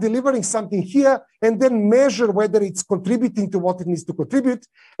start delivering something here and then measure whether it's contributing to what it needs to contribute.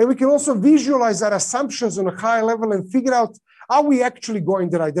 And we can also visualize our assumptions on a higher level and figure out, are we actually going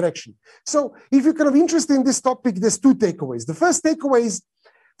the right direction? So if you're kind of interested in this topic, there's 2 takeaways. The first takeaway is,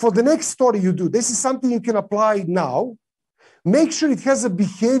 for the next story you do, this is something you can apply now. Make sure it has a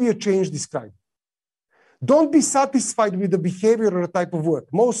behavior change described. Don't be satisfied with the behavior or the type of work.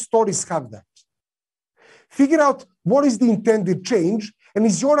 Most stories have that. Figure out what is the intended change, and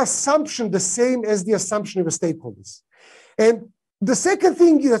is your assumption the same as the assumption of your stakeholders? And the second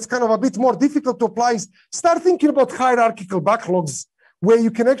thing that's kind of a bit more difficult to apply is start thinking about hierarchical backlogs, where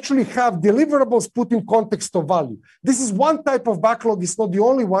you can actually have deliverables put in context of value. This is one type of backlog, it's not the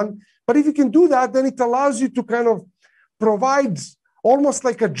only one, but if you can do that, then it allows you to kind of provide almost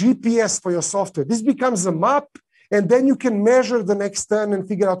like a GPS for your software. This becomes a map, and then you can measure the next turn and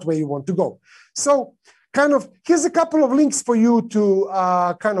figure out where you want to go. So kind of, here's a couple of links for you to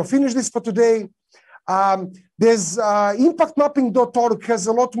kind of finish this for today. There's impactmapping.org has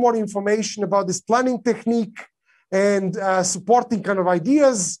a lot more information about this planning technique and supporting kind of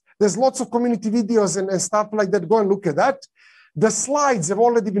ideas. There's lots of community videos and stuff like that. Go and look at that. The slides have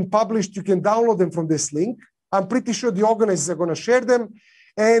already been published. You can download them from this link. I'm pretty sure the organizers are going to share them.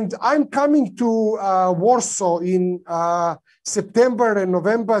 And I'm coming to Warsaw in September and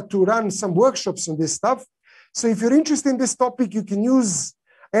November to run some workshops on this stuff. So if you're interested in this topic, you can use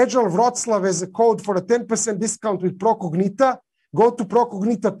Agile Wrocław as a code for a 10% discount with Procognita. Go to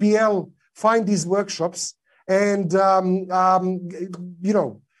Procognita.pl, find these workshops, and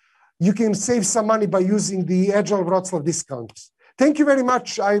you can save some money by using the Agile Wrocław discount. Thank you very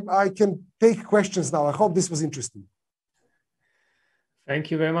much. I can take questions now. I hope this was interesting. Thank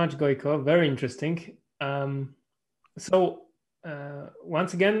you very much, Gojko. Very interesting.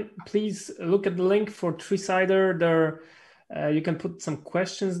 Once again, please look at the link for Treesider. There, you can put some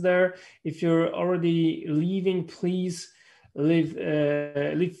questions there. If you're already leaving, please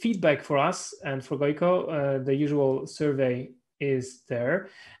leave feedback for us and for Gojko. The usual survey is there.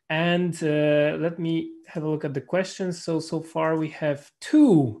 And let me have a look at the questions. So far we have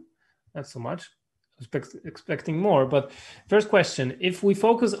 2, not so much. Expecting more, but first question: if we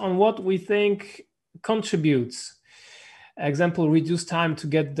focus on what we think contributes, example, reduce time to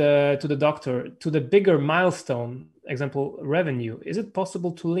get to the doctor, to the bigger milestone, example, revenue, is it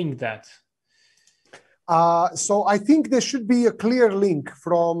possible to link that? So I think there should be a clear link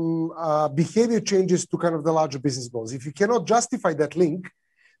from behavior changes to kind of the larger business goals. If you cannot justify that link,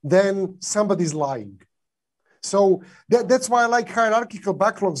 then somebody's lying. So that's why I like hierarchical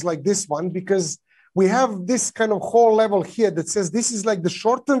backlogs like this one, because we have this kind of whole level here that says this is like the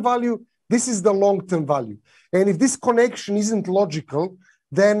short-term value, this is the long-term value. And if this connection isn't logical,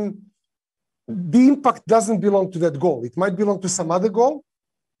 then the impact doesn't belong to that goal. It might belong to some other goal.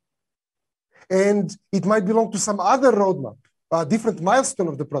 and it might belong to some other roadmap, a different milestone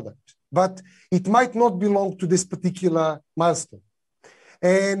of the product, but it might not belong to this particular milestone.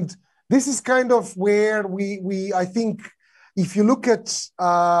 And this is kind of where I think, if you look at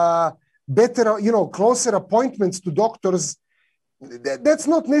better, closer appointments to doctors, that's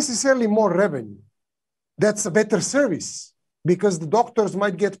not necessarily more revenue. That's a better service, because the doctors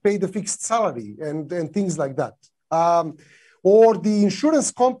might get paid a fixed salary and things like that. Or the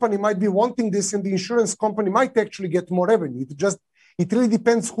insurance company might be wanting this, and the insurance company might actually get more revenue. It really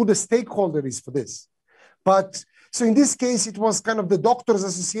depends who the stakeholder is for this. But so in this case, it was kind of the Doctors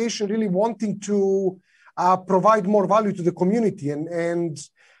Association really wanting to provide more value to the community and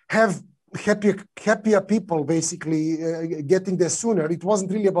have happier people basically getting there sooner. It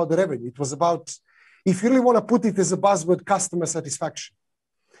wasn't really about the revenue. It was about, if you really want to put it as a buzzword, customer satisfaction.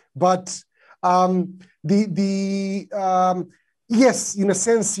 But yes, in a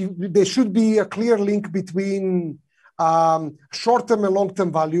sense, there should be a clear link between short-term and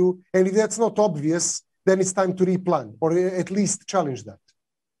long-term value. And if that's not obvious, then it's time to replan, or at least challenge that.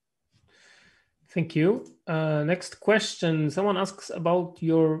 Thank you. Next question. Someone asks about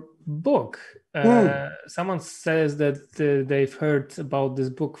your book. Someone says that they've heard about this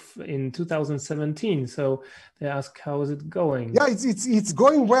book in 2017. So they ask, how is it going? Yeah, it's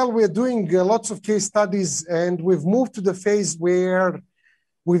going well. We're doing lots of case studies, and we've moved to the phase where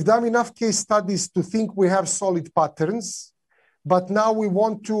we've done enough case studies to think we have solid patterns. But now we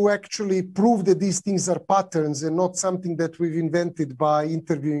want to actually prove that these things are patterns and not something that we've invented by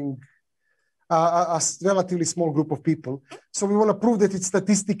interviewing a relatively small group of people. So we want to prove that it's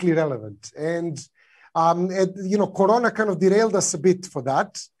statistically relevant. And, Corona kind of derailed us a bit for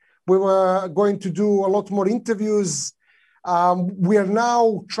that. We were going to do a lot more interviews. We are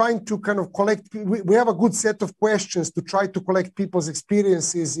now trying to kind of collect, we have a good set of questions to try to collect people's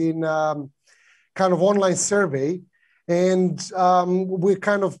experiences in kind of online survey. And we're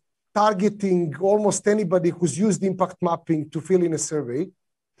kind of targeting almost anybody who's used impact mapping to fill in a survey.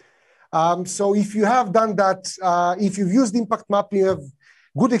 So if you have done that, if you've used impact mapping, you have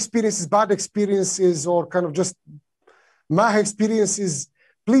good experiences, bad experiences, or kind of just my experiences,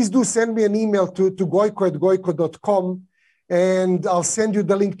 please do send me an email to gojko@gojko.com, and I'll send you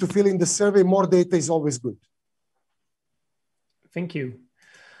the link to fill in the survey. More data is always good. Thank you.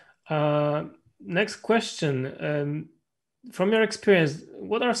 Next question. From your experience,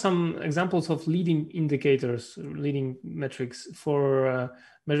 what are some examples of leading indicators, leading metrics for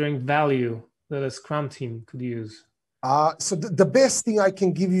measuring value that a Scrum team could use? So the best thing I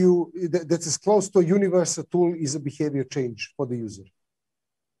can give you that's as close to a universal tool is a behavior change for the user.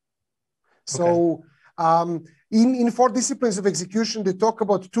 So in 4 disciplines of execution, they talk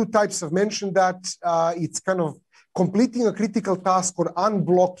about 2 types. I've mentioned that it's kind of completing a critical task or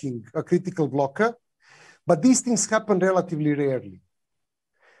unblocking a critical blocker. But these things happen relatively rarely.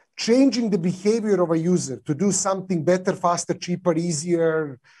 Changing the behavior of a user to do something better, faster, cheaper,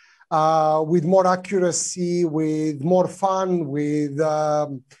 easier, with more accuracy, with more fun, with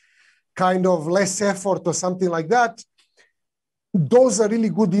kind of less effort or something like that, those are really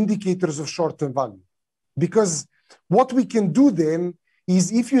good indicators of short-term value. Because what we can do then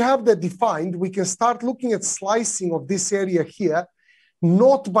is, if you have that defined, we can start looking at slicing of this area here,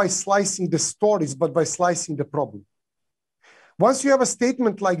 not by slicing the stories, but by slicing the problem. Once you have a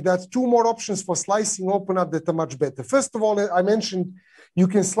statement like that, 2 more options for slicing open up that are much better. First of all, I mentioned you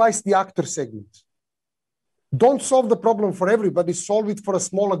can slice the actor segment. Don't solve the problem for everybody, solve it for a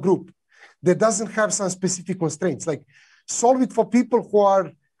smaller group that doesn't have some specific constraints. Like, solve it for people who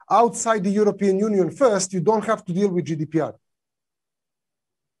are outside the European Union first. You don't have to deal with GDPR.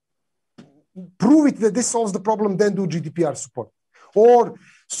 Prove it that this solves the problem, then do GDPR support. Or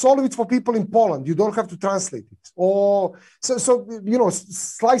solve it for people in Poland. You don't have to translate it. Or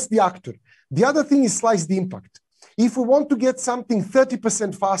slice the actor. The other thing is slice the impact. If we want to get something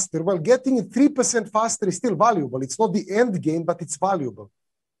 30% faster, well, getting it 3% faster is still valuable. It's not the end game, but it's valuable.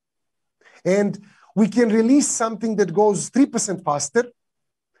 And we can release something that goes 3% faster,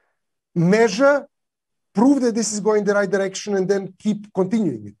 measure, prove that this is going the right direction, and then keep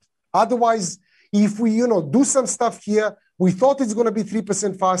continuing it. Otherwise, if we do some stuff here, we thought it's going to be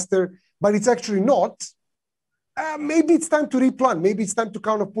 3% faster, but it's actually not, maybe it's time to replan. Maybe it's time to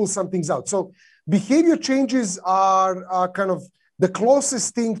kind of pull some things out. So behavior changes are kind of the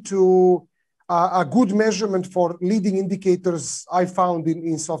closest thing to a good measurement for leading indicators I found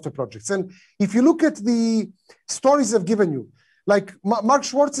in software projects. And if you look at the stories I've given you, like Mark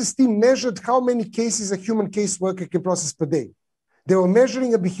Schwartz's team measured how many cases a human case worker can process per day. They were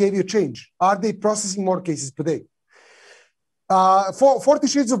measuring a behavior change. Are they processing more cases per day? For 40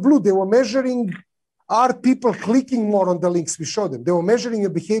 Shades of Blue, they were measuring, are people clicking more on the links we showed them? They were measuring a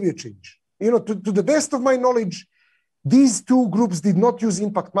behavior change. You know, to the best of my knowledge, these two groups did not use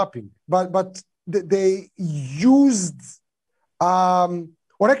impact mapping, but they used,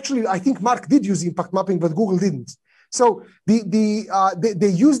 or actually, I think Mark did use impact mapping, but Google didn't. So they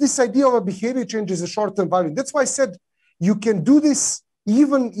use this idea of a behavior change as a short-term value. That's why I said you can do this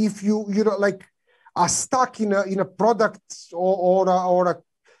even if you know, like, are stuck in a product or a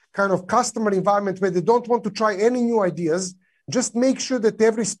kind of customer environment where they don't want to try any new ideas. Just make sure that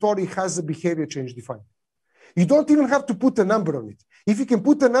every story has a behavior change defined. You don't even have to put a number on it. If you can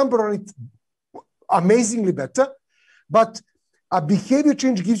put a number on it, amazingly better. But a behavior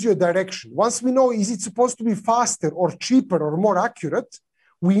change gives you a direction. Once we know, is it supposed to be faster or cheaper or more accurate,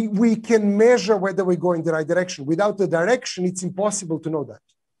 we can measure whether we go in the right direction. Without the direction, it's impossible to know that.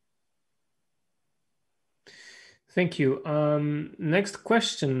 Thank you. Next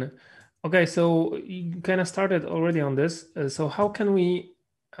question. Okay, so you kind of started already on this. So how can we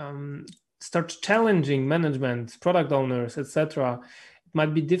start challenging management, product owners, etc.? It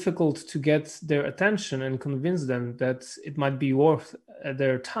might be difficult to get their attention and convince them that it might be worth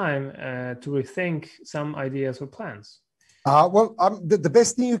their time to rethink some ideas or plans. The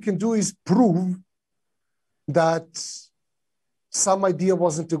best thing you can do is prove that some idea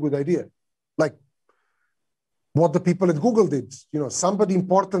wasn't a good idea. Like what the people at Google did. You know, somebody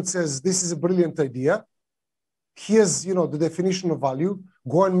important says, this is a brilliant idea. Here's, you know, the definition of value.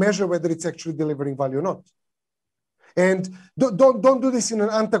 Go and measure whether it's actually delivering value or not. And don't do this in an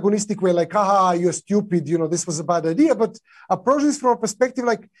antagonistic way, like, haha, you're stupid, you know, this was a bad idea. But approach this from a perspective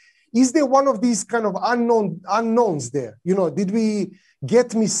like, is there one of these kind of unknowns there? You know, did we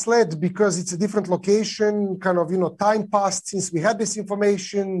get misled because it's a different location, kind of, you know, time passed since we had this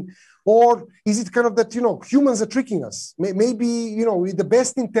information? Or is it kind of that, you know, humans are tricking us? Maybe, you know, with the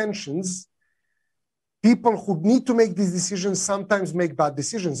best intentions, people who need to make these decisions sometimes make bad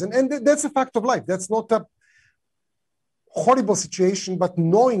decisions. And that's a fact of life. That's not a horrible situation, but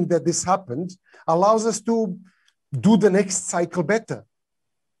knowing that this happened allows us to do the next cycle better.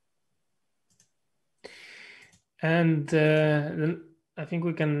 And then I think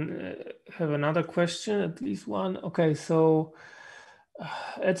we can have another question, at least one. Okay, so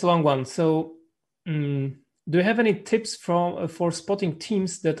it's a long one. So do you have any tips for spotting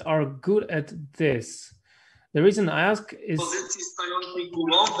teams that are good at this? The reason I ask is...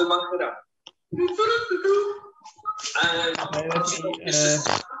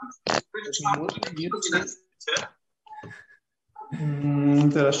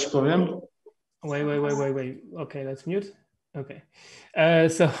 Teraz ci powiem. Wait. Okay, let's mute. Okay.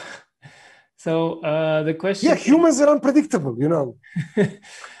 So the question... Yeah, humans are unpredictable, you know.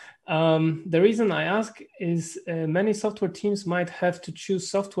 The reason I ask is many software teams might have to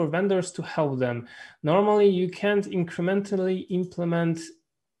choose software vendors to help them. Normally, you can't incrementally implement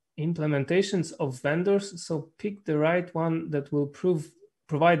implementations of vendors, so pick the right one that will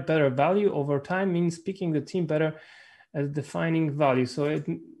provide better value over time means picking the team better at defining value. So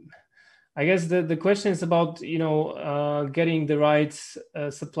I guess the question is about, you know, getting the right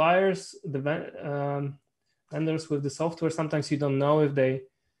suppliers, the vendors with the software. Sometimes you don't know if they...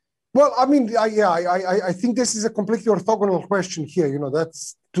 Well, I mean, I think this is a completely orthogonal question here. You know,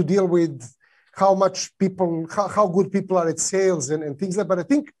 that's to deal with how much people, how good people are at sales and things like that. But I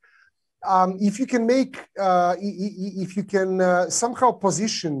think if you can make, if you can somehow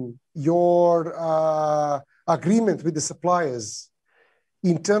position your agreement with the suppliers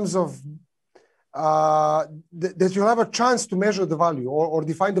in terms of that you'll have a chance to measure the value or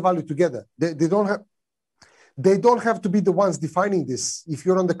define the value together. They don't have to be the ones defining this. If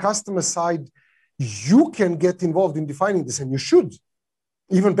you're on the customer side, you can get involved in defining this, and you should.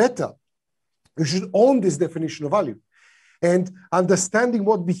 Even better, you should own this definition of value. And understanding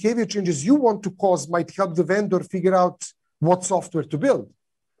what behavior changes you want to cause might help the vendor figure out what software to build.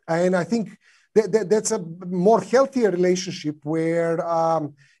 And I think that's a more healthier relationship where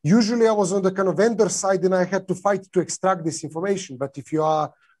usually I was on the kind of vendor side and I had to fight to extract this information. But if you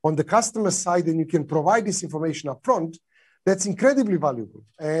are on the customer side and you can provide this information up front, that's incredibly valuable.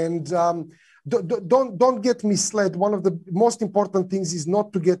 And don't get misled. One of the most important things is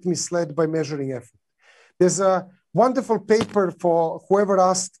not to get misled by measuring effort. There's a wonderful paper for whoever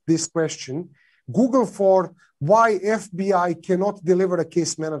asked this question, Google for why FBI cannot deliver a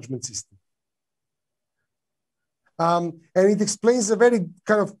case management system. And it explains a very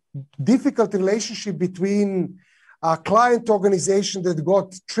kind of difficult relationship between a client organization that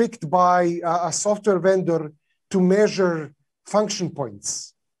got tricked by a software vendor to measure function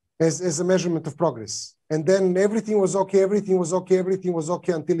points. as a measurement of progress. And then everything was okay, everything was okay, everything was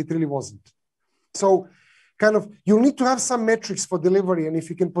okay until it really wasn't. So kind of, you'll need to have some metrics for delivery. And if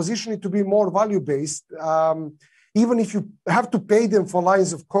you can position it to be more value-based, even if you have to pay them for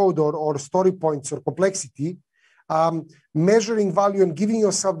lines of code or story points or complexity, measuring value and giving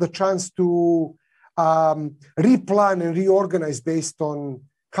yourself the chance to replan and reorganize based on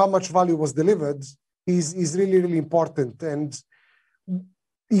how much value was delivered is really, really important. And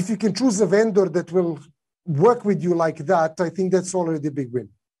if you can choose a vendor that will work with you like that, I think that's already a big win.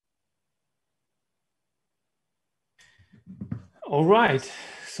 All right.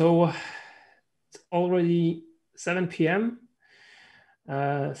 So it's already 7 p.m.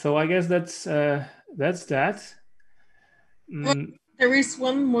 So I guess that's that. There is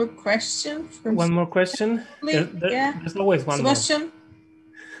one more question. One more question? There's always one Sebastian, more.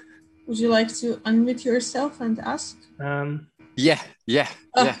 would you like to unmute yourself and ask? Yeah.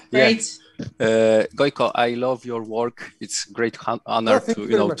 Great. Gojko, I love your work. It's a great honor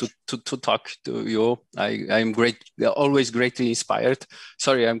to talk to you. I'm always greatly inspired.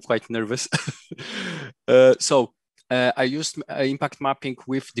 Sorry, I'm quite nervous. So I used impact mapping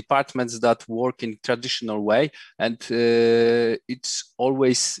with departments that work in traditional way, and it's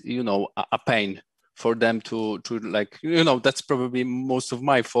always a pain for them to like, that's probably most of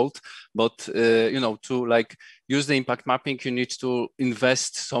my fault, but to like use the impact mapping, you need to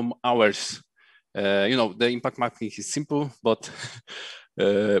invest some hours. The impact mapping is simple, but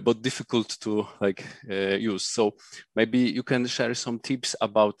difficult to like use. So maybe you can share some tips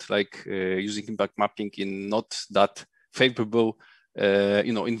about like using impact mapping in not that favorable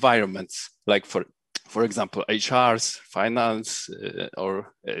environments, like for example HRs, finance,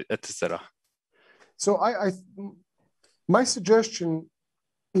 or etc. So my suggestion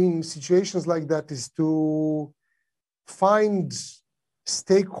in situations like that is to find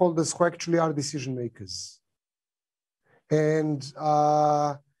stakeholders who actually are decision makers and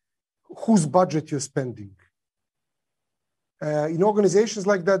whose budget you're spending. In organizations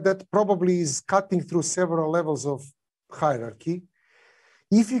like that, that probably is cutting through several levels of hierarchy.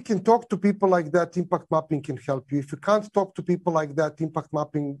 If you can talk to people like that, impact mapping can help you. If you can't talk to people like that, impact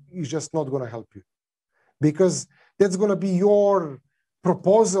mapping is just not going to help you, because that's going to be your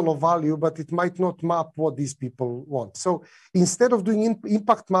proposal of value, but it might not map what these people want. So instead of doing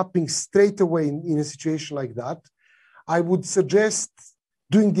impact mapping straight away in a situation like that, I would suggest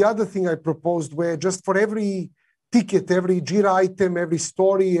doing the other thing I proposed, where just for every ticket, every JIRA item, every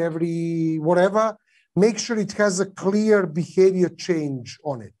story, every whatever, make sure it has a clear behavior change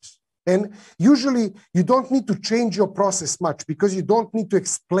on it. And usually you don't need to change your process much, because you don't need to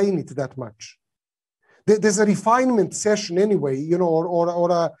explain it that much. There's a refinement session anyway,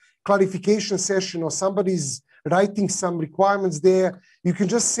 or a clarification session, or somebody's writing some requirements there. You can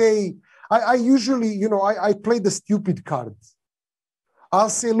just say, I usually, I play the stupid card. I'll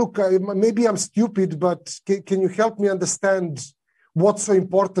say, look, maybe I'm stupid, but can you help me understand what's so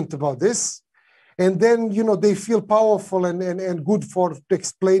important about this? And then, they feel powerful and good for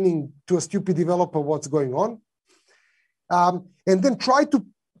explaining to a stupid developer what's going on. And then try to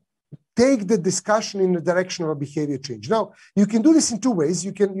take the discussion in the direction of a behavior change. Now, you can do this in two ways.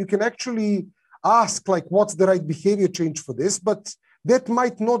 You can actually ask, like, what's the right behavior change for this? But that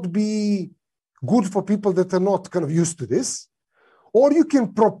might not be good for people that are not kind of used to this. Or you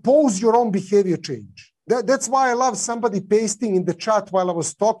can propose your own behavior change. That's why I love somebody pasting in the chat while I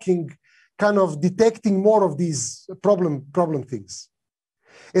was talking, kind of detecting more of these problem things.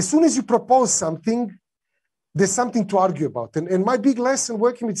 As soon as you propose something, there's something to argue about. And my big lesson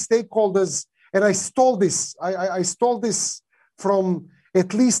working with stakeholders, and I stole this, I stole this from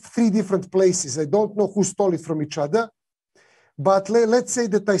at least 3 different places. I don't know who stole it from each other, but let's say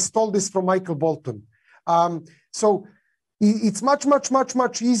that I stole this from Michael Bolton. So it's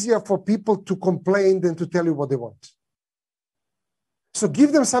much easier for people to complain than to tell you what they want. So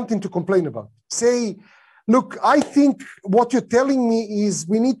give them something to complain about. Say, look, I think what you're telling me is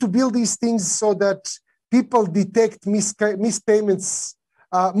we need to build these things so that people detect mispayments,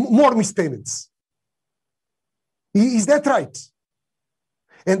 more mispayments. Is that right?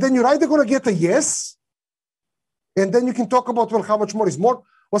 And then you're either going to get a yes, and then you can talk about, well, how much more is more?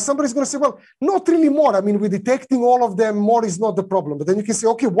 Or somebody's going to say, well, not really more. I mean, we're detecting all of them. More is not the problem. But then you can say,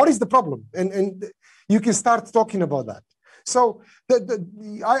 okay, what is the problem? And you can start talking about that. So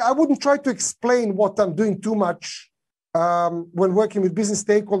I wouldn't try to explain what I'm doing too much when working with business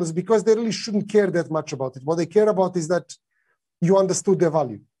stakeholders, because they really shouldn't care that much about it. What they care about is that you understood their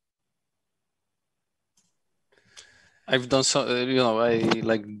value. I've done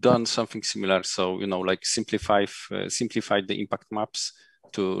done something similar. So, like simplify the impact maps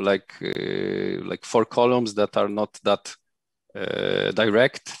to like 4 columns that are not that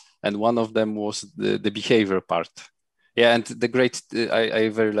direct, and one of them was the behavior part. Yeah, and the great I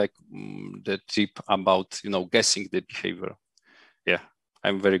very like the tip about guessing the behavior. Yeah,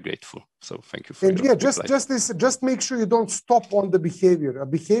 I'm very grateful. So thank you for and your just make sure you don't stop on the behavior. A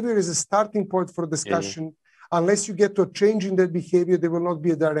behavior is a starting point for discussion. Yeah. Unless you get to a change in that behavior, there will not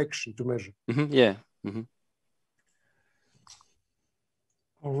be a direction to measure. Yeah.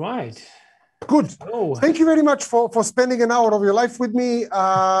 All right. Good. Oh. Thank you very much for spending an hour of your life with me.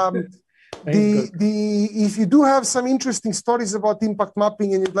 If you do have some interesting stories about impact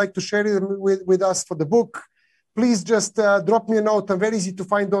mapping and you'd like to share them with us for the book, please just drop me a note. I'm very easy to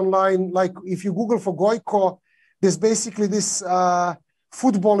find online. Like if you Google for Gojko, there's basically this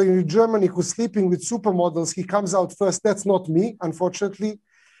footballer in Germany who's sleeping with supermodels. He comes out first. That's not me, unfortunately.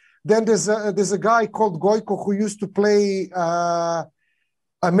 Then there's a guy called Gojko who used to play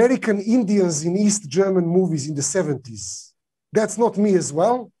American Indians in East German movies in the 70s. That's not me as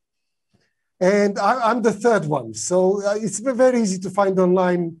well. And I'm the third one. So it's very easy to find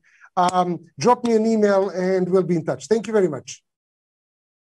online. Drop me an email and we'll be in touch. Thank you very much.